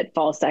is the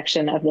pitfall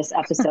section of this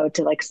episode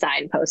to like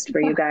signpost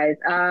for you guys.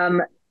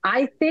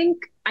 I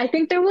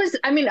think there was,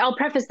 I mean, I'll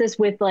preface this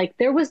with like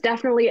there was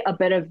definitely a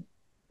bit of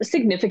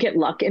significant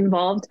luck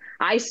involved.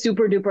 I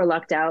super duper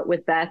lucked out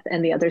with Beth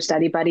and the other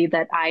study buddy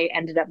that I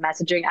ended up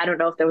messaging. I don't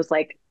know if there was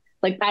like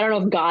like, I don't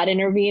know if God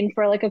intervened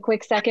for like a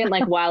quick second,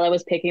 like while I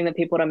was picking the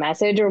people to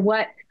message or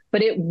what,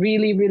 but it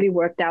really, really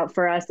worked out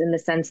for us in the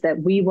sense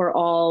that we were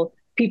all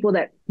people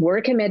that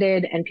were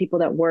committed and people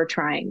that were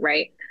trying,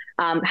 right?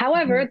 Mhm.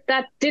 However,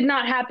 that did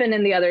not happen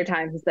in the other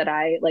times that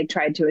I like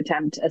tried to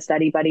attempt a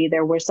study buddy.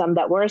 There were some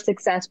that were a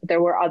success, but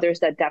there were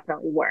others that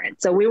definitely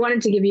weren't. So we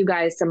wanted to give you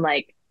guys some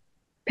like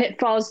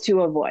pitfalls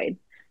to avoid.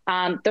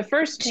 The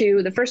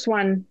first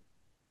one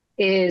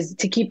is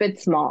to keep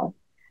it small.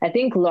 I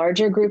think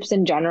larger groups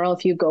in general,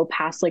 if you go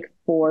past like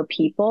four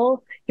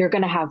people, you're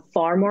going to have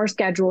far more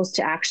schedules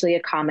to actually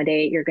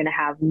accommodate. You're going to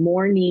have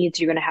more needs.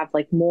 You're going to have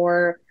like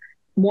more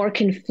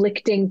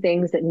conflicting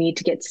things that need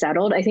to get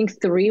settled. I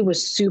think three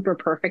was super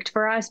perfect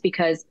for us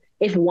because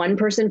if one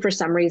person for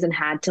some reason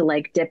had to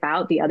like dip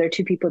out, the other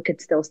two people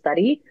could still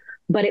study.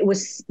 But it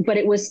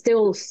was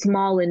still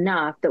small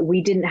enough that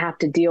we didn't have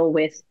to deal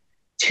with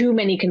too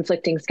many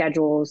conflicting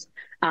schedules.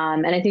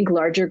 And I think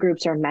larger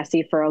groups are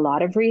messy for a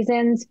lot of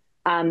reasons.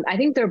 I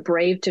think they're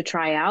brave to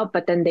try out,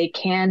 but then they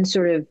can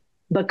sort of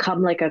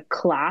become like a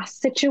class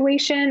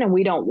situation. And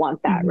we don't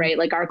want that, Mhm. right?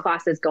 Like our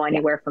classes go Yeah.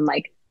 anywhere from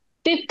like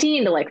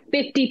 15 to like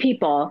 50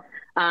 people.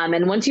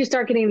 And once you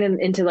start getting them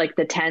into like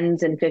the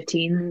tens and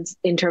 15s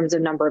in terms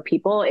of number of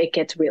people, it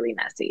gets really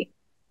messy.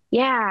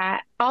 Yeah.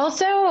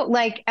 Also,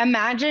 like,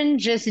 imagine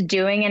just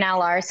doing an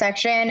LR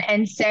section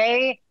and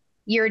say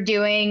you're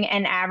doing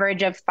an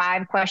average of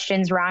 5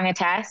 questions wrong a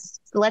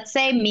test. Let's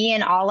say me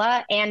and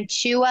Ala and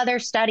two other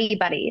study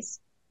buddies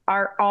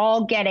are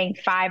all getting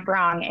 5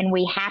 wrong, and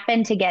we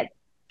happen to get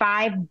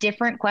 5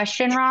 different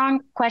questions wrong.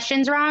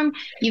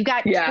 You've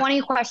got Yeah. 20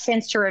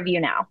 questions to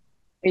review now.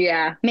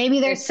 Yeah. Maybe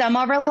there's It's some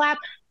overlap,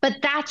 but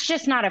that's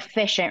just not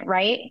efficient,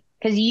 right?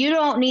 Because you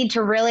don't need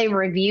to really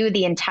review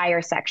the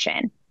entire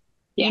section.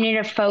 You yeah. need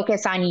to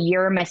focus on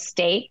your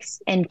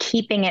mistakes, and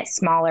keeping it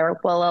smaller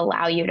will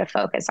allow you to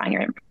focus on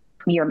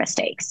your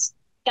mistakes.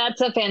 That's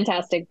a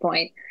fantastic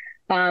point.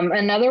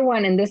 Another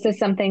one, and this is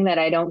something that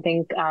I don't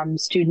think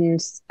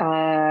students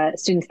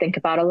think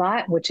about a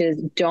lot, which is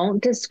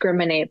don't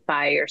discriminate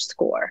by your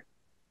score.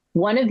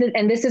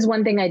 And this is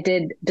one thing I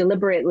did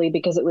deliberately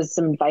because it was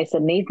some advice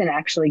that Nathan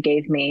actually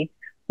gave me,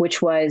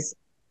 which was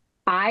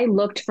I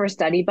looked for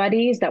study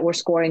buddies that were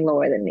scoring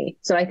lower than me.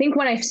 So I think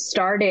when I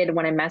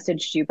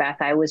messaged you, Beth,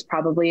 I was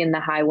probably in the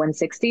high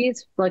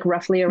 160s, like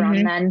roughly around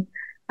Hmm.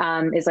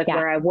 then, is like Yeah.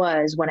 where I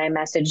was when I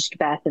messaged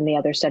Beth and the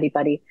other study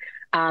buddy.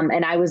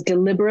 And I was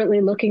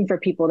deliberately looking for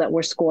people that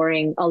were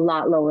scoring a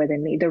lot lower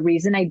than me. The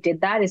reason I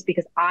did that is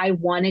because I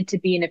wanted to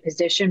be in a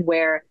position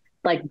where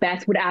like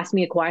Beth would ask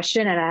me a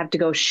question and I have to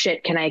go,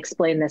 shit, can I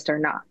explain this or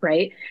not?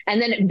 Right.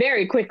 And then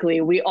very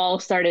quickly, we all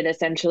started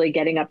essentially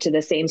getting up to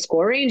the same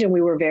score range and we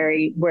were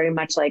very, very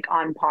much like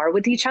on par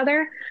with each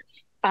other.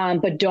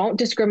 But don't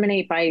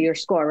discriminate by your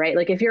score, right?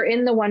 Like if you're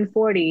in the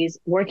 140s,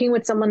 working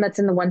with someone that's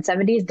in the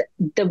 170s,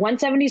 the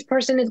 170s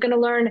person is going to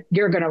learn,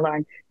 you're going to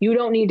learn. You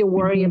don't need to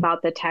worry Hmm.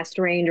 about the test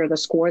range or the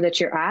score that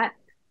you're at,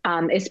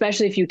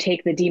 especially if you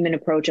take the demon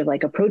approach of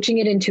like approaching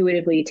it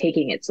intuitively,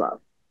 taking it slow.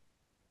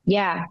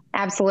 Yeah,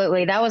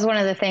 absolutely. That was one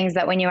of the things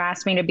that when you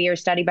asked me to be your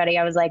study buddy,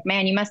 I was like,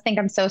 man, you must think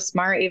I'm so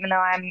smart, even though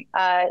I'm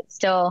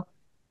still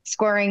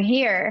scoring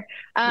here.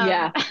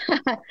 Yeah.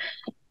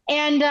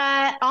 And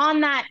on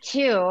that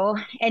too,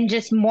 and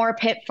just more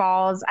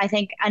pitfalls, I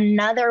think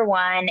another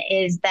one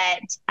is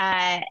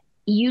that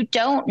you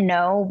don't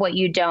know what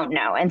you don't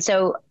know. And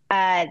so,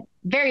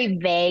 very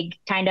vague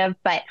kind of,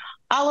 but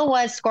Ala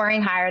was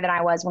scoring higher than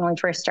I was when we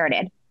first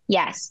started.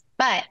 Yes.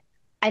 But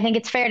I think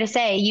it's fair to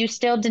say you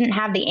still didn't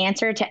have the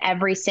answer to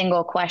every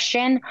single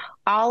question.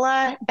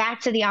 Ala, back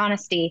to the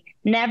honesty,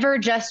 never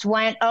just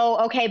went,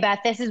 oh, okay, Beth,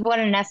 this is what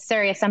a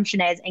necessary assumption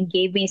is, and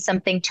gave me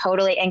something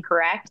totally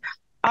incorrect.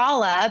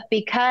 Ala,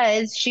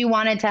 because she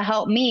wanted to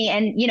help me,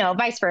 and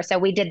vice versa.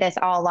 We did this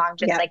all along,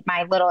 just Yeah. like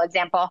my little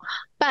example.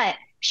 But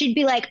she'd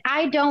be like,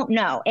 I don't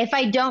know. If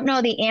I don't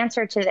know the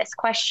answer to this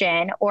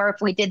question, or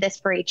if we did this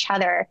for each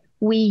other,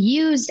 we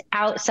used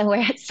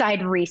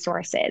outside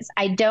resources.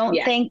 I don't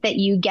Yes. think that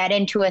you get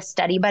into a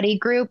study buddy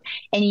group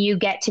and you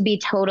get to be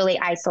totally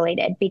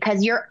isolated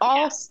because you're Yeah.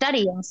 all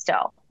studying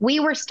still. We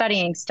were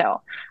studying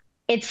still.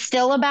 It's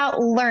still about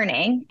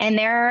learning. And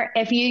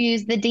if you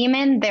use the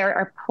demon, there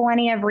are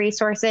plenty of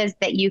resources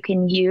that you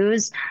can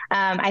use.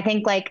 I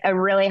think like a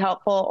really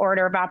helpful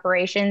order of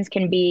operations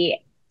can be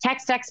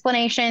text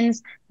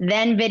explanations,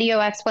 then video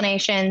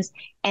explanations.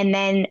 And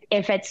then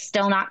if it's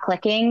still not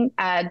clicking,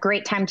 a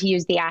great time to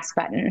use the ask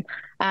button,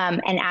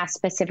 and ask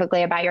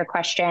specifically about your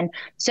question.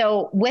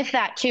 So with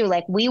that too,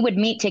 like we would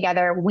meet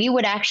together, we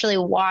would actually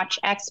watch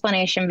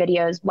explanation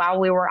videos while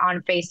we were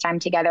on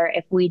FaceTime together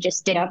if we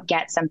just didn't Yep.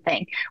 get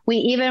something. We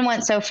even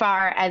went so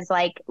far as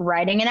like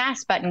writing an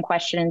ask button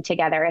question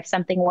together if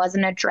something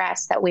wasn't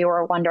addressed that we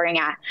were wondering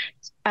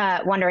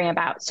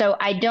about. So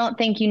I don't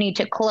think you need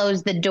to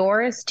close the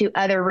doors to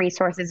other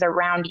resources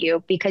around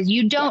you because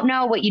you don't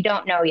know what you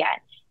don't know yet.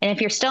 And if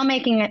you're still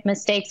making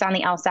mistakes on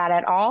the LSAT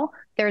at all,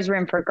 there's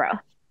room for growth.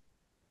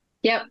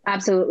 Yep,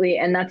 absolutely.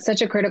 And that's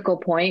such a critical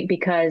point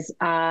because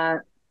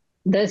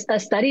A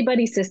study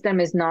buddy system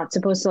is not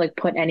supposed to like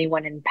put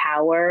anyone in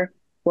power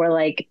or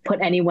like put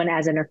anyone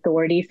as an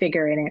authority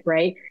figure in it,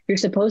 right? You're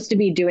supposed to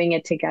be doing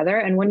it together.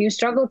 And when you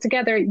struggle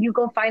together, you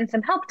go find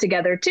some help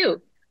together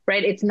too,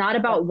 right? It's not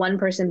about one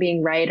person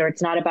being right, or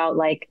it's not about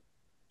like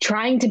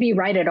trying to be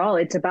right at all.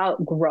 It's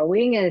about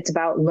growing, and it's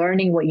about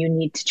learning what you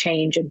need to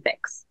change and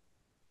fix.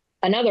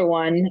 Another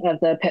one of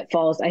the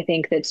pitfalls I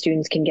think that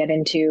students can get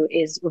into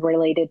is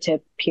related to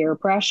peer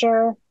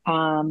pressure.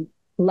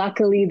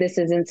 Luckily, this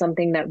isn't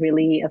something that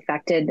really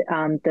affected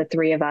the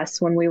three of us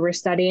when we were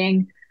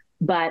studying,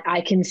 but I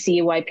can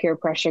see why peer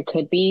pressure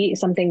could be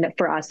something that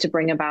for us to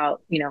bring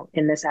about,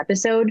 in this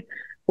episode,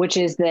 which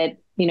is that,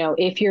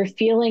 if you're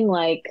feeling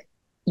like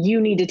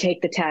you need to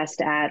take the test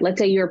at, let's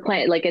say you're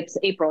planning, like it's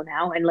April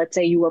now, and let's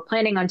say you were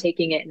planning on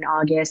taking it in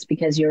August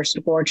because your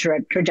sport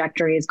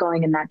trajectory is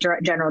going in that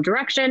general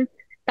direction.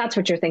 That's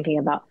what you're thinking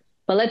about.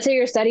 But let's say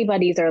your study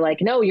buddies are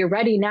like, no, you're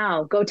ready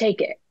now, go take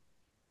it,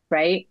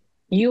 right?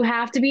 You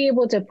have to be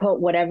able to put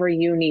whatever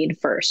you need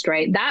first,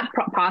 right? That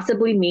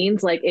possibly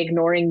means like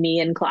ignoring me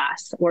in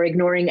class or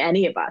ignoring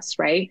any of us,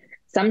 right?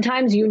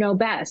 Sometimes you know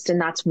best,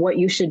 and that's what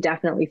you should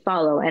definitely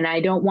follow. And I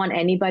don't want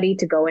anybody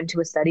to go into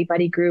a study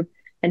buddy group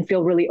and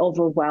feel really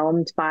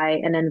overwhelmed by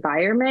an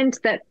environment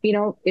that,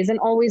 isn't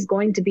always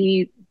going to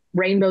be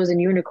rainbows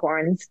and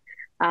unicorns.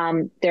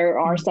 There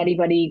are study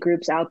buddy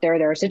groups out there.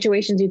 There are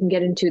situations you can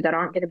get into that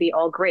aren't going to be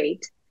all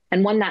great.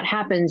 And when that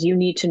happens, you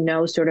need to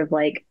know sort of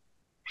like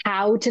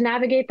how to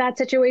navigate that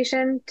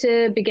situation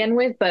to begin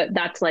with. But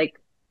that's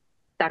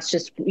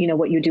just,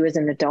 what you do as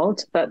an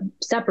adult. But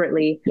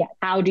separately, Yeah.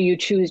 how do you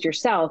choose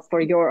yourself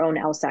for your own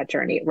LSAT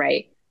journey,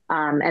 right?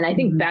 And I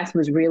think Beth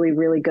was really,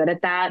 really good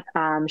at that.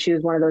 She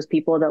was one of those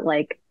people that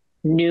like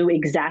knew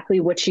exactly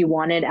what she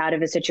wanted out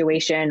of a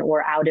situation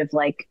or out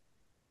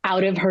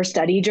of her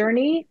study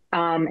journey.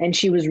 And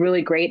she was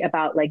really great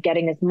about like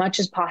getting as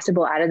much as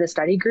possible out of the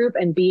study group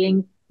and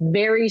being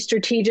very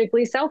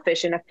strategically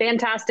selfish in a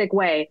fantastic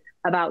way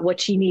about what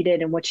she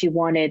needed and what she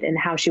wanted and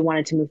how she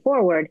wanted to move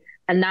forward.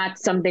 And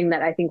that's something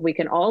that I think we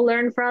can all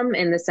learn from,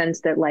 in the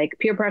sense that like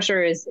peer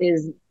pressure is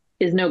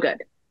no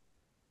good.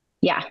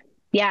 Yeah.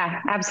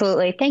 Yeah,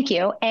 absolutely. Thank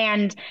you.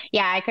 And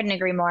yeah, I couldn't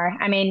agree more.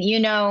 I mean,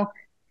 you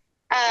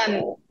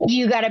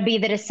got to be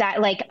the decide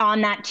like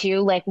on that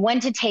too, like when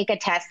to take a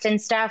test and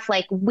stuff.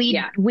 Like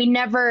we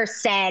never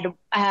said,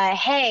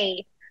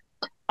 hey,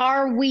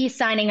 are we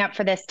signing up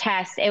for this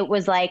test? It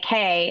was like,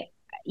 hey,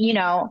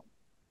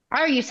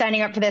 are you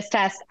signing up for this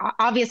test?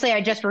 Obviously,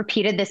 I just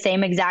repeated the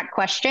same exact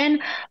question,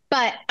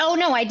 but oh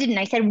no, I didn't.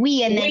 I said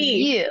we and then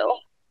you.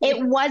 It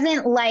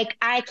wasn't like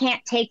I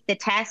can't take the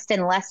test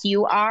unless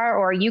you are,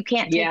 or you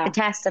can't take the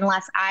test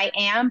unless I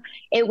am.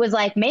 It was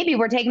like, maybe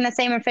we're taking the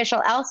same official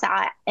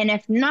LSAT. And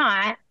if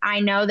not, I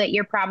know that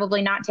you're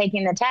probably not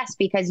taking the test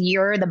because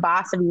you're the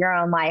boss of your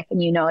own life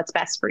and you know it's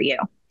best for you.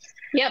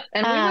 Yep.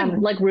 And we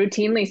would like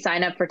routinely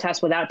sign up for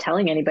tests without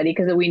telling anybody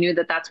because we knew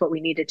that that's what we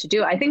needed to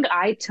do. I think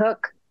I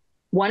took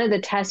one of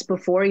the tests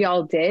before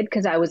y'all did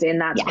because I was in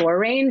that score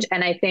range.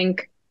 And I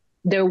think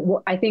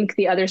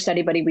the other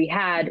study buddy we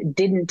had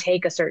didn't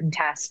take a certain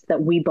test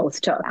that we both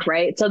took,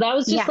 right? So that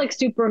was just like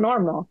super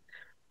normal.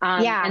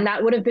 And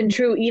that would have been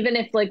true even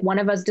if like one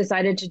of us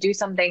decided to do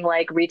something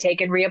like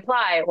retake and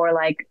reapply, or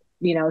like,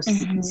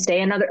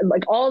 stay another,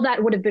 like all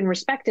that would have been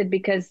respected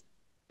because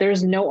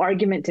there's no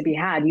argument to be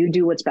had. You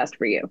do what's best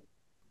for you.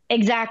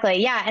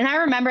 Exactly. Yeah. And I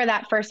remember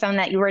that first one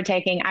that you were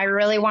taking. I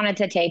really wanted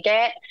to take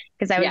it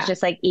because I was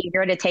just like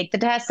eager to take the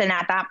test. And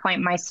at that point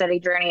in my study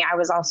journey, I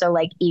was also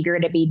like eager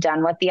to be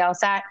done with the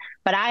LSAT.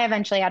 But I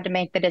eventually had to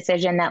make the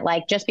decision that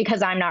like, just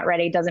because I'm not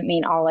ready doesn't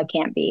mean all I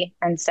can't be.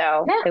 And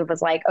so it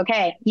was like,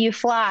 okay, you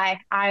fly.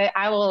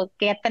 I will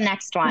get the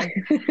next one.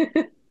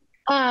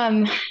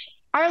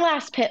 Our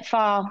last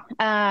pitfall,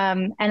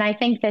 and I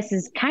think this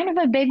is kind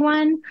of a big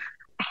one.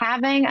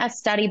 Having a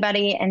study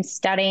buddy and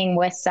studying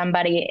with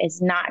somebody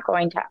is not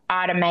going to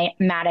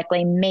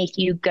automatically make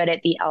you good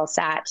at the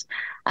LSAT.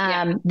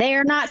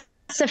 They're not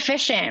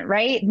sufficient,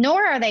 right?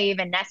 Nor are they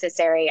even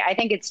necessary. I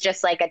think it's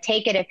just like a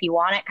take it if you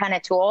want it kind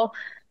of tool.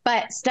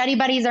 But study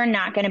buddies are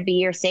not going to be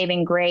your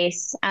saving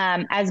grace.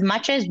 As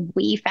much as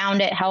we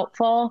found it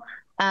helpful,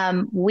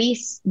 we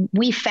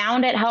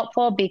found it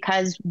helpful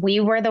because we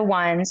were the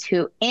ones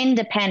who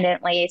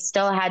independently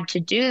still had to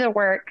do the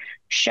work,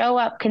 show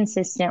up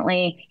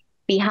consistently,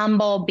 be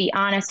humble, be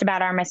honest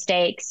about our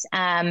mistakes,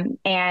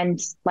 and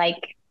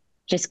like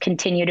just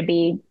continue to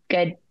be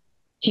good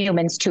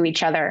humans to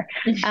each other.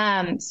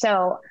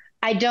 So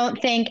I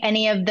don't think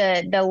any of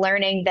the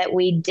learning that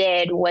we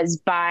did was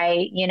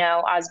by,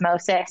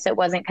 osmosis. It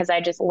wasn't because I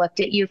just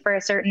looked at you for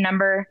a certain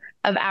number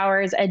of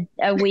hours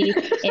a week.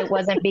 It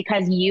wasn't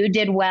because you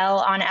did well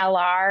on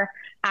LR.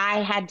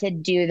 I had to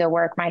do the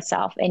work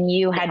myself and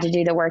you had to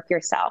do the work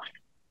yourself.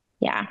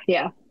 Yeah.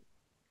 Yeah.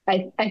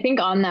 I think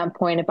on that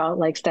point about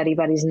like study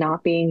buddies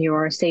not being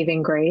your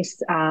saving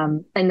grace,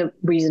 and the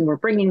reason we're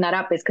bringing that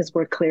up is because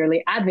we're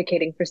clearly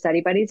advocating for study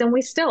buddies, and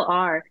we still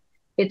are.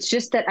 It's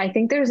just that I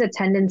think there's a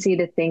tendency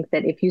to think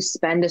that if you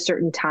spend a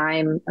certain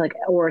time, like,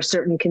 or a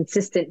certain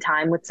consistent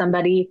time with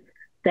somebody,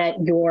 that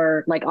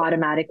you're like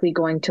automatically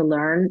going to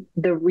learn.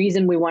 The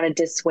reason we want to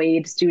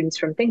dissuade students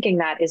from thinking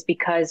that is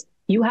because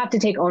you have to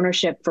take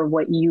ownership for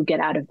what you get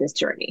out of this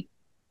journey,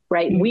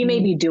 right? We may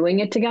Hmm. be doing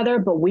it together,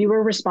 but we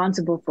were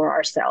responsible for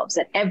ourselves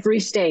at every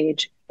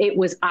stage. It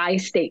was I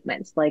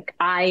statements like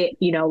I,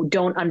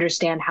 don't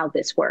understand how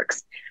this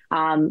works.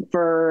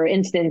 For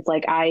instance,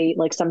 like I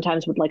like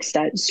sometimes would like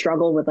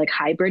struggle with like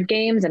hybrid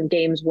games, and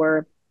games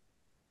were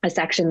a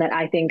section that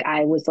I think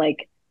I was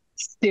like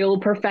still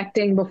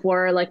perfecting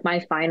before like my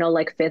final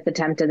like fifth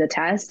attempt of the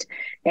test.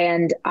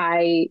 And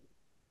I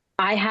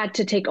had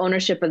to take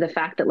ownership of the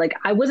fact that like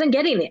I wasn't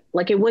getting it.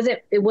 Like it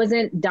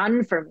wasn't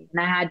done for me. And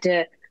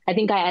I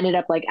think I ended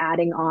up like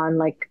adding on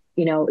like,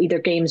 either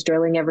games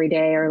drilling every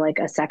day or like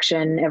a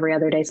section every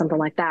other day, something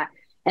like that.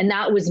 And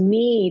that was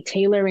me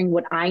tailoring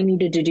what I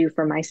needed to do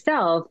for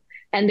myself.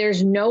 And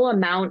there's no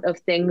amount of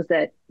things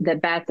that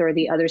Beth or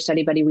the other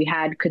study buddy we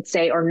had could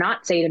say or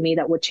not say to me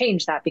that would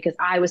change that, because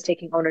I was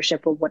taking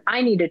ownership of what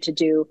I needed to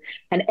do.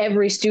 And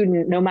every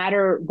student, no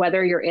matter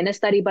whether you're in a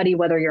study buddy,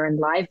 whether you're in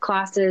live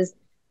classes,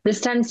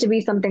 this tends to be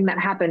something that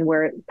happens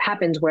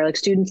where like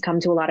students come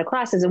to a lot of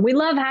classes, and we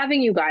love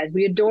having you guys.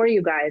 We adore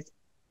you guys,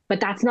 but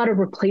that's not a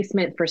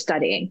replacement for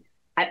studying.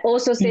 I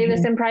also say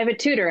this Hmm. in private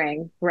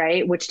tutoring,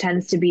 right? Which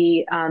tends to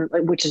be,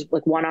 which is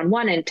like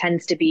one-on-one and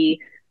tends to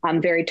be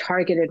very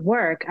targeted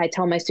work. I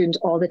tell my students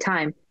all the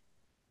time,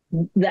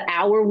 the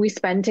hour we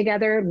spend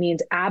together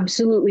means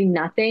absolutely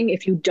nothing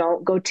if you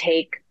don't go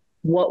take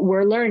what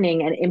we're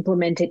learning and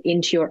implement it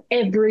into your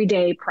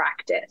everyday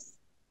practice,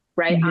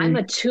 right? I'm Hmm.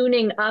 a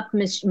tuning up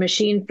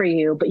machine for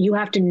you, but you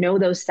have to know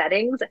those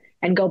settings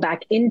and go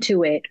back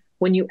into it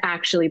when you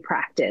actually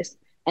practice.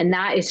 And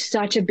that is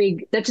such a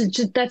big,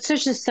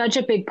 such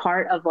a big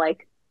part of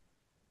like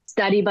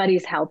study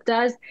buddies helped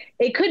us.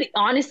 It could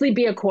honestly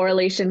be a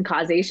correlation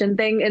causation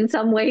thing in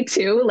some way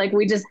too. Like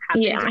we just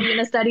happened to Yeah. be in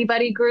a study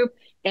buddy group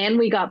and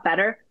we got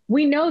better.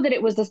 We know that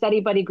it was the study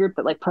buddy group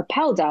that like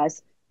propelled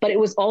us, but it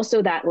was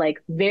also that like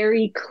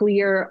very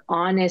clear,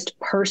 honest,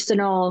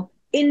 personal,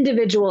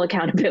 individual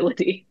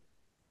accountability.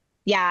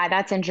 Yeah,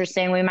 that's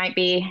interesting. We might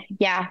be,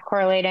 yeah,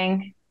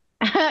 correlating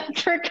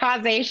for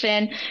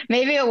causation.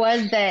 Maybe it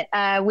was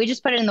that we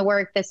just put in the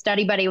work. The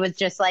study buddy was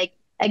just like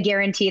a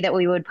guarantee that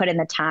we would put in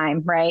the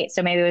time, right?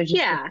 So maybe it was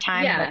just the Yeah,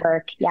 time and the yeah.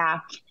 work. Yeah.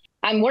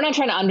 And we're not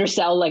trying to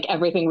undersell like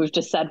everything we've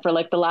just said for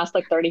like the last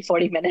like 30,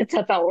 40 minutes.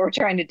 That's not what we're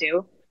trying to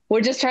do.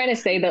 We're just trying to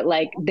say that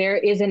like there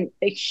isn't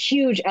a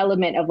huge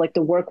element of like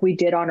the work we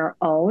did on our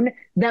own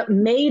that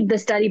made the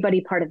study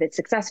buddy part of it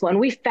successful. And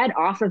we fed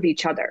off of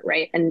each other,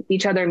 right? And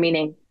each other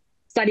meaning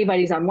study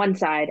buddies on one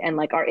side and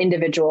like our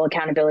individual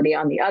accountability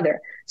on the other.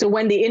 So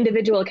when the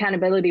individual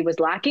accountability was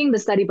lacking, the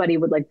study buddy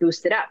would like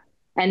boost it up,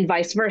 and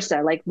vice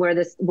versa. Like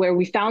where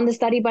we found the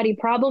study buddy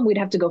problem, we'd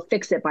have to go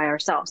fix it by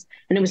ourselves.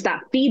 And it was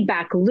that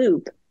feedback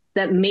loop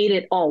that made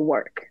it all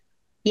work.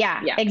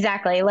 Yeah, Yeah.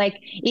 exactly. Like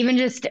even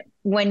just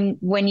when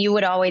you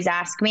would always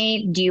ask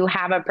me, do you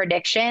have a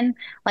prediction?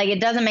 Like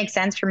it doesn't make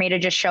sense for me to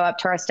just show up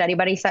to our study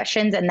buddy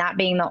sessions and that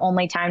being the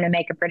only time to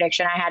make a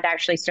prediction. I had to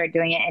actually start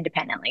doing it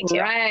independently too.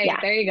 Right. Yeah.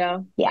 There you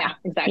go. Yeah. Yeah,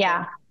 exactly.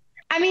 Yeah.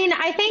 I mean,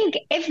 I think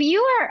if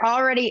you are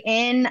already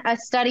in a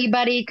study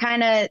buddy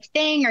kind of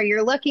thing or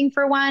you're looking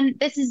for one,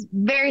 this is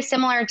very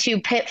similar to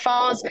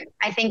pitfalls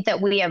I think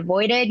that we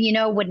avoided,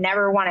 would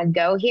never want to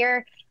go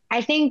here.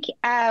 I think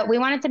we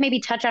wanted to maybe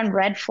touch on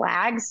red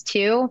flags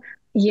too,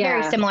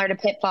 very Yeah. similar to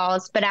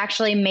pitfalls, but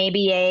actually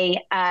maybe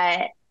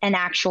an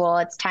actual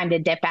it's time to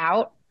dip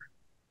out.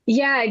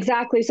 Yeah,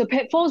 exactly. So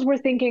pitfalls we're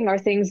thinking are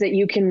things that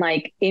you can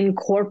like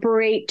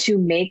incorporate to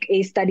make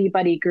a study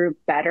buddy group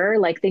better,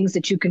 like things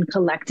that you can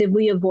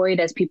collectively avoid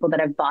as people that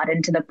have bought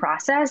into the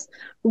process.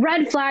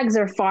 Red flags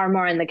are far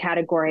more in the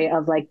category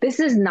of like, this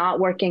is not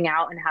working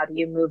out, and how do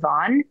you move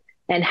on?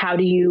 And how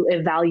do you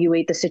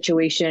evaluate the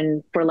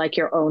situation for like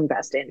your own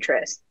best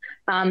interest?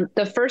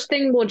 The first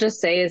thing we'll just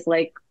say is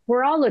like,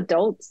 we're all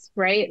adults,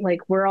 right?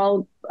 Like we're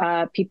all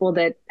people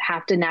that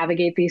have to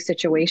navigate these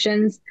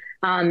situations.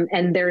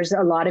 And there's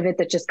a lot of it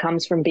that just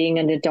comes from being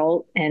an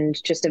adult and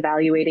just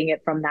evaluating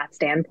it from that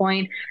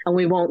standpoint. And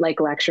we won't like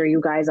lecture you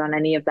guys on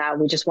any of that.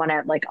 We just want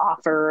to like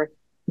offer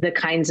the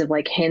kinds of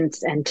like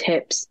hints and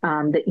tips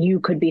that you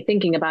could be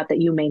thinking about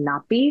that you may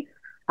not be.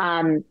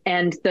 And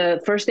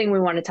the first thing we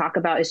want to talk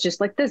about is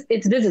just like this.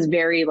 This is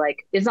very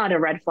like, it's not a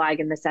red flag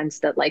in the sense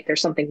that like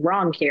there's something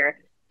wrong here,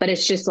 but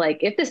it's just like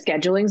if the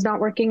scheduling's not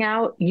working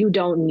out, you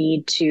don't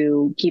need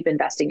to keep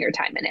investing your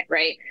time in it,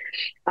 right?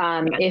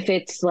 If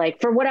it's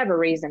like for whatever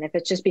reason, if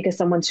it's just because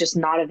someone's just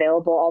not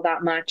available all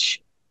that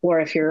much,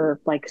 or if your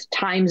like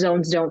time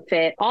zones don't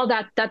fit, all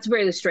that, that's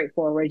really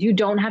straightforward. You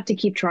don't have to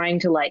keep trying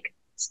to like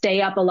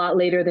stay up a lot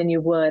later than you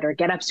would or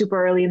get up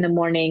super early in the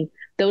morning.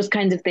 Those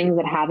kinds of things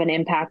that have an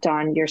impact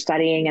on your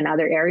studying and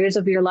other areas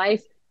of your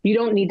life. You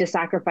don't need to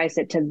sacrifice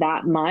it to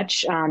that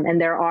much.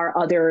 And there are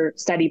other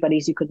study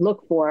buddies you could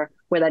look for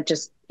where that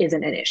just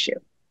isn't an issue.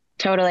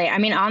 Totally. I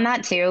mean, on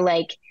that too,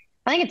 like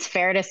I think it's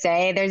fair to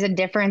say there's a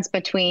difference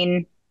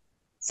between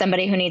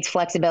somebody who needs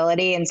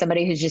flexibility and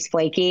somebody who's just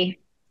flaky.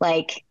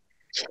 Like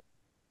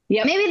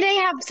Yep. Maybe they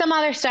have some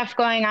other stuff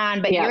going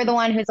on, but you're Yep. the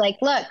one who's like,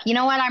 look, you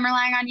know what? I'm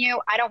relying on you.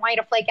 I don't want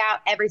you to flake out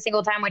every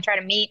single time we try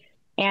to meet.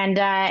 And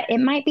it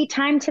might be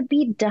time to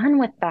be done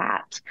with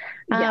that.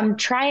 Yep.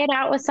 Try it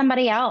out with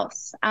somebody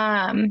else.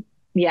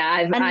 Yeah.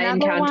 I Another one,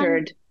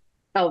 encountered,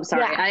 oh,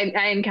 sorry. yeah,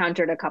 I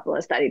encountered a couple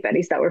of study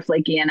buddies that were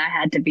flaky and I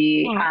had to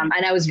be, yeah.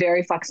 and I was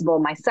very flexible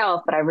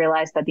myself, but I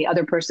realized that the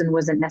other person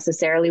wasn't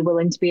necessarily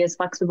willing to be as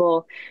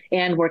flexible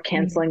and were Mm.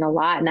 canceling a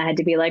lot. And I had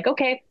to be like,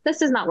 okay,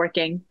 this is not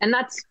working. And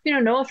that's,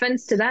 no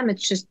offense to them.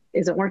 It's just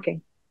isn't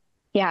working.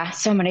 Yeah,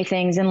 so many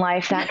things in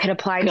life that could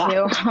apply God.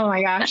 to. Oh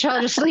my gosh, I'll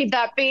just leave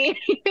that be.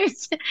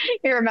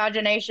 Your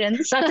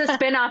imaginations. That's a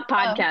spin-off Um,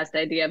 podcast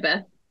idea,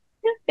 Beth.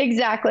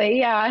 exactly.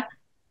 Yeah.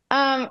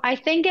 I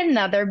think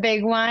another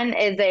big one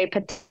is a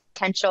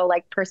potential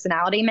like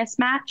personality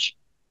mismatch.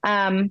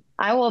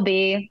 I will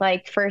be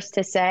like first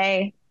to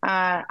say,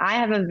 I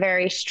have a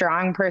very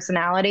strong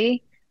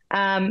personality.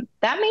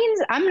 That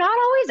means I'm not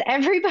always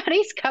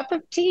everybody's cup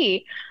of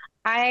tea.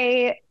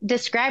 I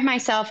describe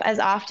myself as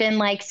often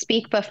like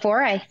speak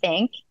before I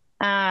think.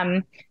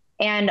 Um,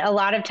 and a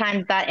lot of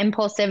times that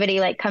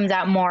impulsivity like comes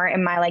out more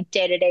in my like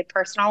day-to-day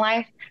personal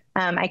life.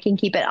 I can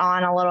keep it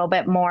on a little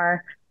bit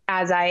more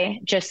as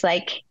I just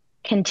like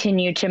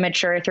continue to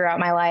mature throughout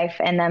my life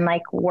and then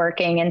like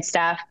working and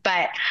stuff.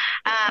 But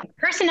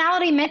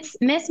personality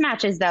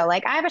mismatches though,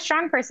 like I have a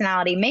strong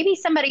personality. Maybe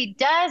somebody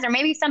does, or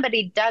maybe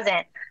somebody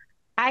doesn't.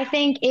 I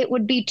think it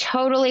would be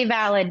totally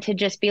valid to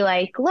just be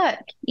like, look,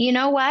 you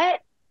know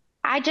what?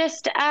 I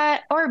just,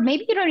 or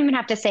maybe you don't even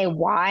have to say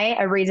why,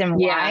 a reason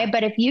Yeah. why,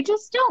 but if you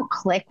just don't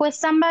click with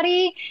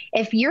somebody,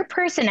 if your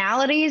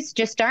personalities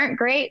just aren't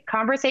great,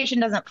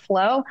 conversation doesn't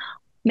flow,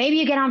 maybe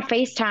you get on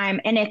FaceTime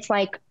and it's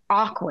like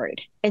awkward.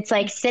 It's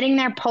like sitting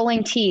there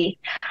pulling teeth.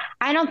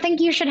 I don't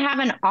think you should have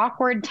an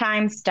awkward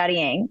time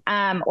studying,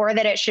 or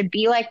that it should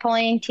be like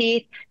pulling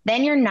teeth.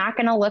 Then you're not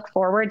going to look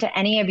forward to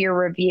any of your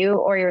review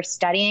or your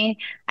studying.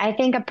 I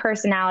think a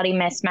personality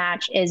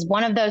mismatch is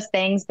one of those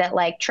things that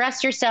like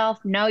trust yourself,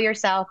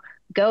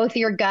 go with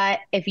your gut.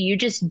 If you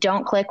just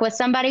don't click with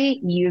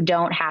somebody, you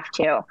don't have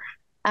to.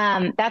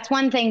 That's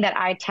one thing that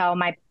I tell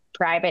my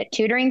private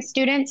tutoring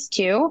students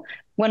too.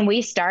 When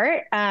we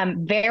start,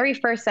 very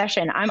first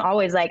session, I'm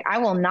always like, I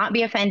will not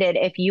be offended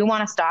if you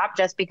want to stop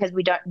just because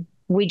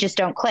we just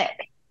don't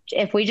click.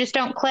 If we just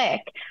don't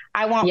click,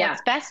 I want Yeah.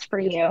 what's best for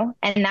you.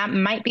 And that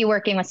might be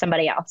working with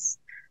somebody else.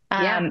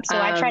 Yeah. So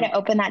I try to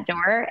open that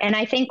door. And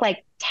I think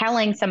like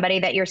telling somebody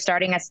that you're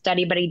starting a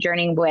study buddy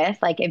journey with,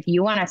 like if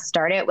you want to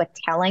start it with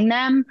telling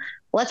them,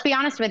 let's be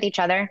honest with each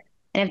other.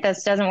 And if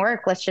this doesn't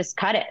work, let's just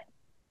cut it.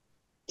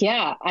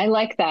 Yeah, I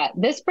like that.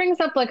 This brings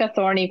up like a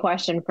thorny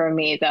question for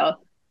me, though.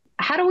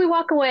 How do we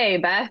walk away,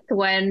 Beth,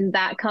 when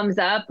that comes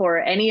up or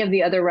any of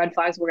the other red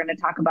flags we're going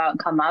to talk about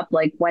come up,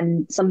 like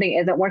when something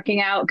isn't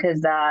working out?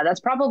 Because that's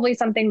probably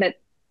something that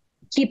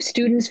keeps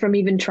students from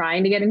even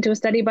trying to get into a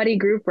study buddy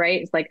group,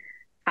 right? It's like,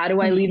 how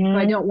do I leave if I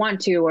Mm-hmm. don't want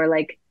to? Or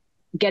like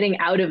getting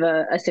out of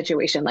a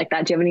situation like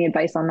that. Do you have any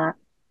advice on that?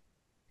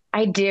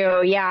 I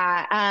do,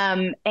 yeah.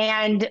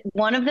 And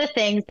one of the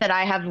things that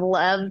I have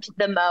loved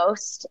the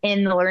most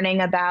in learning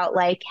about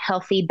like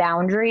healthy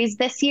boundaries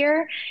this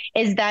year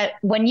is that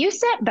when you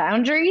set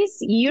boundaries,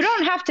 you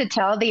don't have to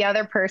tell the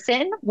other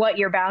person what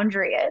your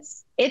boundary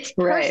is. It's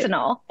Right,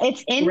 personal,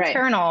 it's right.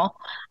 internal.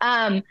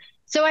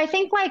 So I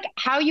think like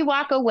how you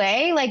walk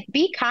away, like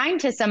be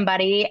kind to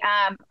somebody.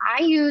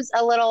 I use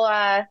a little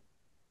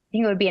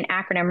think it would be an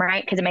acronym,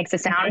 right? Because it makes a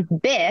sound.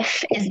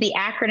 BIF is the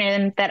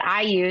acronym that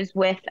I use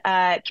with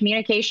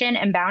communication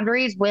and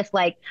boundaries with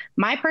like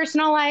my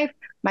personal life,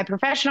 my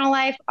professional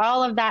life,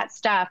 all of that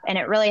stuff. And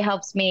it really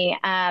helps me.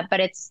 But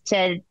it's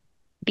to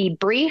be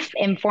brief,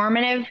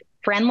 informative,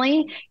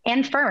 friendly,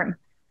 and firm.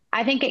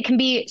 I think it can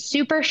be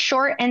super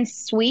short and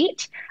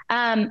sweet.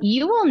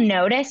 You will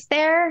notice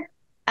there,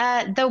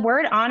 the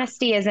word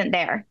honesty isn't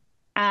there.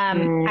 I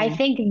Mm,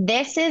 think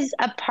this is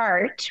a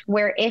part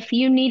where if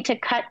you need to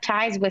cut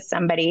ties with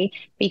somebody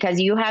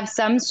because you have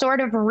some sort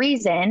of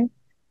reason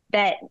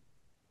that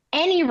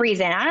any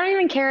reason, I don't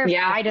even care if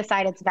yeah, I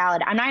decide it's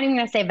valid. I'm not even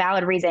going to say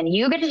valid reason.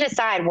 You get to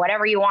decide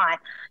whatever you want.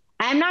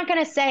 I'm not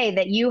going to say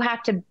that you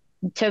have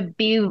to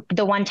be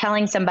the one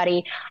telling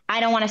somebody,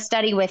 I don't want to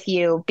study with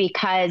you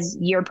because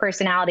your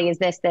personality is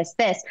this, this,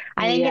 this.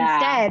 I think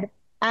yeah.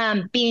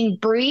 instead, being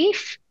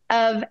brief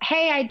of,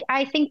 hey,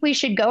 I think we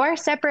should go our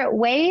separate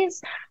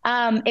ways.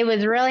 It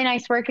was really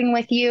nice working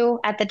with you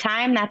at the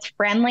time. That's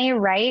friendly,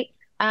 right?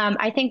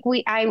 I think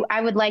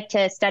I would like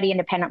to study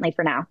independently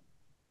for now.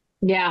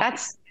 Yeah.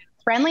 That's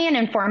friendly and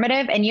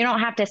informative, and you don't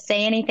have to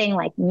say anything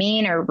like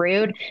mean or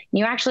rude.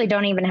 You actually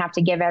don't even have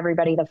to give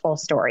everybody the full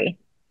story.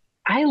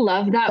 I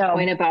love that So,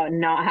 point about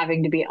not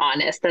having to be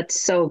honest. That's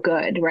so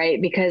good,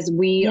 right? Because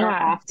we are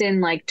yeah.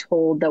 often like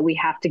told that we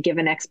have to give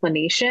an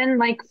explanation,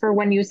 like for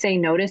when you say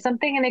no to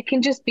something, and it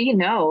can just be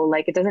no.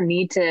 Like it doesn't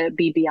need to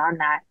be beyond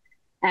that.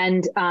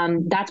 And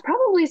that's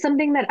probably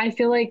something that I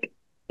feel like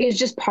is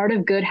just part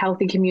of good,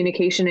 healthy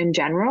communication in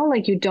general.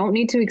 Like you don't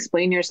need to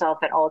explain yourself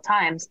at all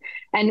times.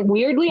 And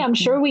weirdly, I'm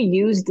sure we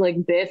used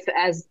like BIF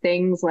as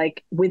things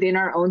like within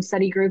our own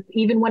study group,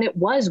 even when it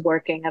was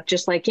working, of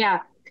just like, yeah,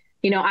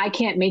 I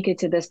can't make it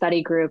to the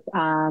study group.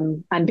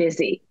 I'm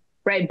busy,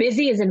 right?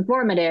 Busy is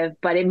informative,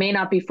 but it may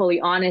not be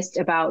fully honest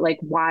about like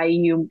why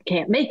you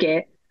can't make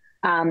it.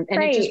 And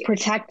it just Right.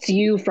 protects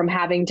you from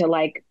having to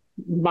like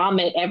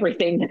vomit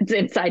everything that's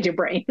inside your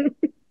brain.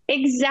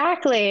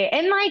 Exactly.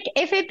 And like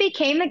if it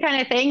became the kind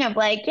of thing of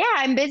like, yeah,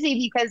 I'm busy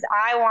because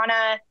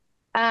I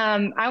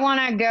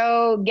wanna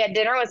go get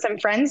dinner with some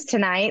friends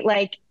tonight,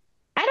 like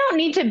I don't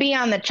need to be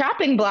on the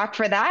chopping block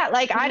for that.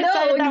 Like I No,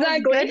 decided that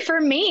was good exactly.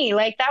 for me.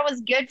 Like that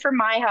was good for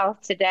my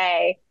health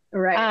today.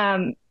 Right.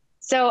 Um,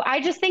 so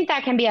I just think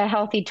that can be a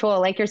healthy tool,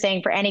 like you're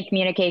saying, for any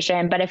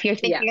communication. But if you're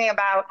Yeah. thinking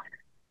about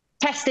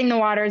testing the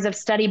waters of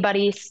study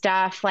buddy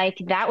stuff, like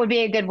that would be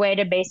a good way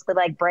to basically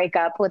like break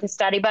up with a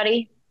study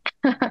buddy.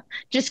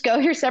 Just go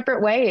your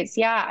separate ways.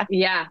 Yeah.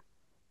 Yeah.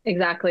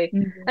 Exactly.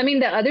 Mhm. I mean,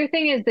 the other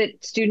thing is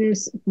that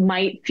students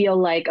might feel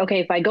like, okay,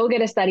 if I go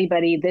get a study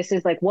buddy, this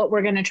is like what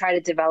we're going to try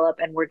to develop,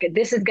 and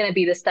this is going to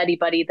be the study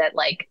buddy that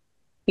like,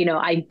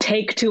 I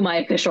take to my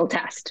official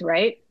test,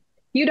 right?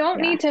 You don't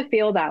Yeah. need to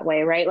feel that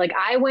way, right? Like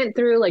I went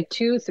through like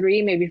two,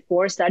 three, maybe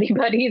four study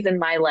buddies in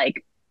my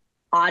like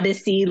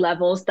Odyssey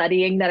level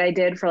studying that I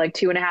did for like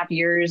 2.5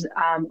 years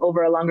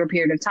over a longer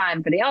period of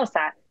time for the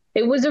LSAT.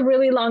 It was a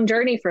really long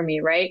journey for me,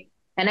 right?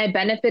 And I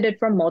benefited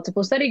from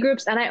multiple study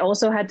groups. And I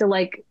also had to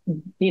like,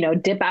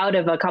 dip out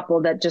of a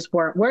couple that just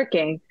weren't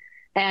working.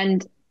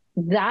 And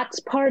that's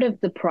part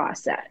of the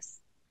process,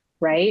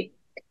 right?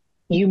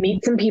 You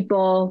meet some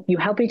people, you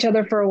help each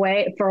other for a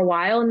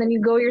while, and then you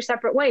go your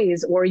separate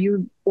ways, or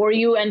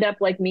you end up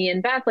like me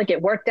and Beth, like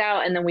it worked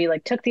out, and then we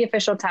like took the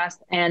official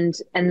test, and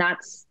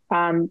that's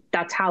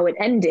how it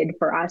ended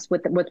for us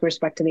with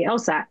respect to the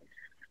LSAT.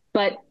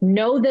 But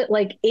know that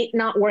like it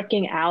not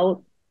working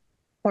out,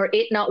 or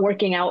it not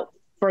working out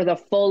for the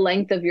full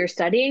length of your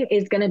studying,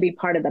 is going to be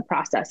part of the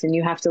process, and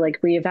you have to like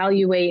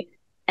reevaluate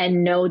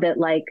and know that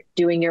like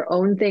doing your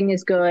own thing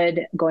is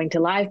good, going to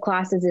live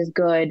classes is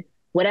good,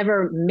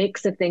 whatever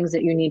mix of things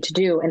that you need to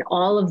do. And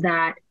all of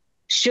that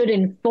should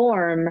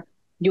inform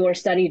your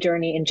study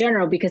journey in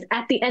general, because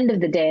at the end of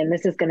the day, and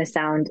this is going to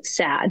sound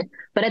sad,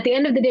 but at the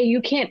end of the day,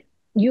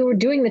 you're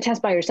doing the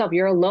test by yourself.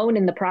 You're alone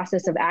in the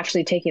process of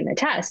actually taking the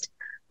test.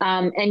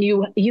 And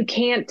you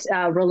can't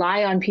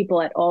rely on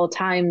people at all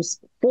times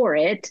for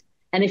it.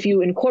 And if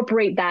you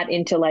incorporate that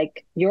into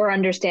like your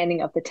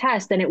understanding of the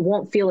test, then it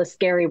won't feel as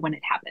scary when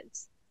it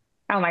happens.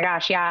 Oh my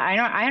gosh.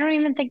 Yeah. I don't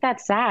even think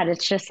that's sad.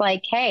 It's just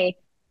like, hey,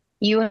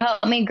 you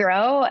help me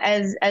grow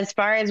as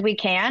far as we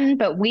can,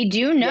 but we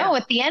do Yeah. know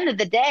at the end of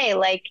the day,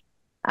 like,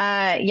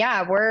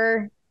 yeah,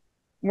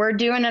 we're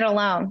doing it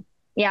alone.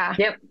 Yeah.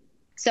 Yep.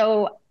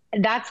 So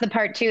that's the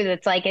part too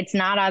that's like it's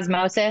not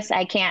osmosis.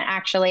 I can't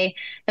actually,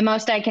 the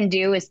most I can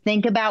do is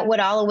think about what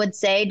Alla would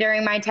say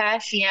during my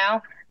test,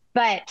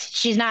 but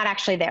she's not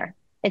actually there.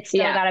 It's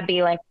still Yeah. got to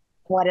be like,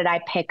 what did I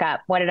pick up?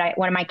 What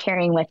am I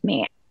carrying with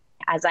me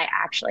as I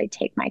actually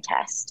take my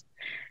test?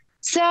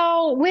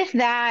 So with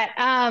that,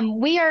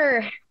 we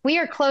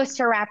are close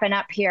to wrapping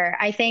up here.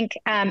 I think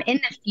in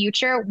the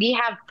future we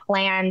have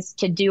plans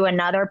to do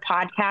another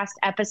podcast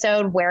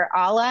episode where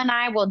Alla and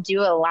I will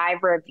do a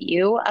live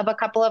review of a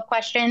couple of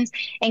questions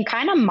and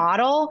kind of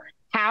model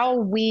how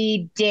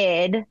we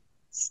did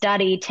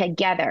study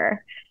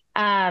together.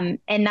 And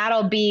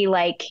that'll be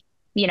like,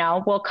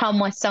 we'll come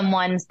with some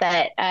ones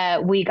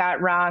that we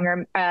got wrong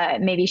or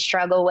maybe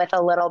struggle with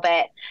a little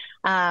bit.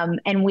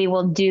 And we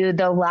will do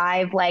the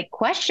live like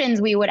questions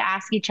we would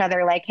ask each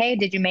other, like, hey,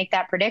 did you make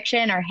that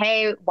prediction? Or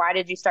hey, why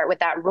did you start with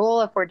that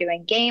rule if we're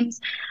doing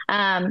games?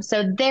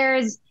 So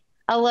there's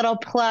a little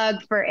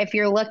plug for if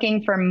you're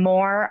looking for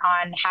more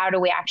on how do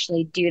we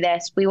actually do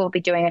this, we will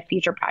be doing a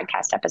future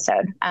podcast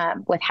episode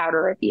with how to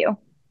review.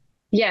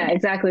 Yeah,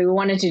 exactly. We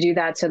wanted to do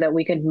that so that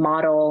we could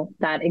model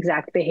that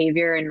exact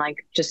behavior and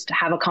like just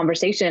have a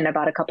conversation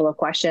about a couple of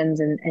questions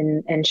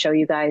and show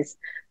you guys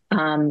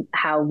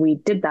how we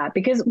did that,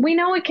 because we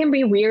know it can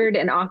be weird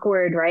and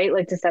awkward, right?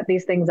 Like to set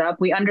these things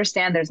up. We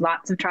understand there's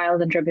lots of trials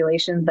and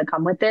tribulations that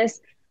come with this.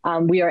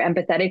 We are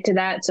empathetic to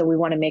that. So we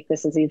want to make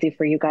this as easy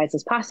for you guys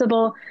as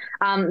possible.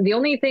 The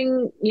only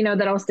thing,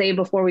 that I'll say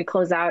before we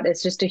close out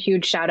is just a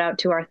huge shout out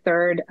to our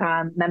third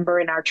member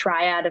in our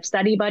triad of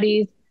study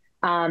buddies.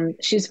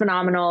 She's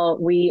phenomenal.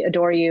 We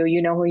adore you.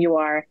 You know who you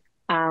are.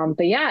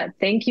 But yeah,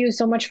 thank you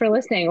so much for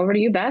listening. Over to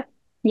you, Beth.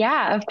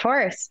 Yeah, of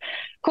course.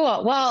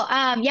 Cool. Well,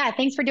 yeah,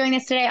 thanks for doing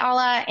this today,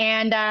 Alla.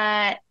 And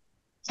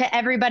to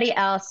everybody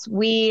else,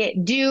 we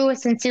do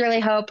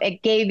sincerely hope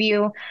it gave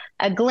you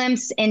a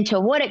glimpse into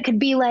what it could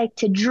be like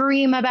to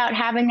dream about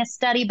having a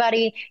study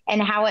buddy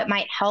and how it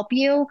might help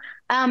you,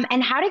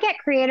 and how to get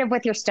creative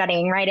with your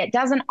studying, right? It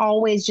doesn't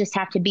always just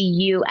have to be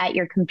you at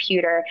your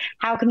computer.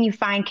 How can you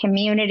find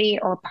community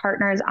or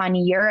partners on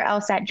your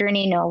LSAT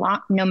journey,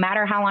 no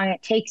matter how long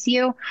it takes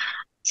you?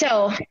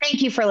 So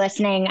thank you for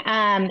listening.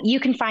 You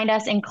can find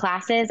us in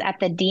classes at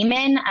the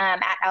Demon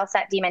at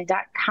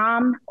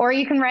lsatdemon.com, or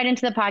you can write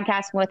into the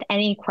podcast with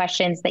any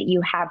questions that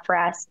you have for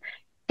us.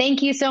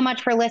 Thank you so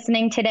much for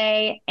listening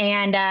today,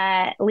 and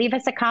leave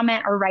us a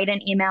comment or write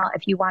an email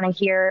if you want to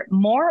hear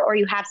more or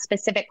you have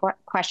specific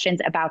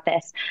questions about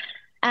this.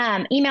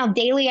 Email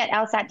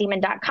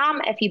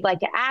daily@lsatdemon.com if you'd like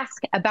to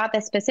ask about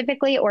this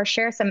specifically or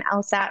share some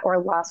LSAT or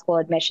law school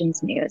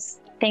admissions news.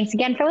 Thanks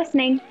again for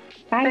listening.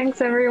 Bye.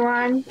 Thanks,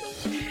 everyone.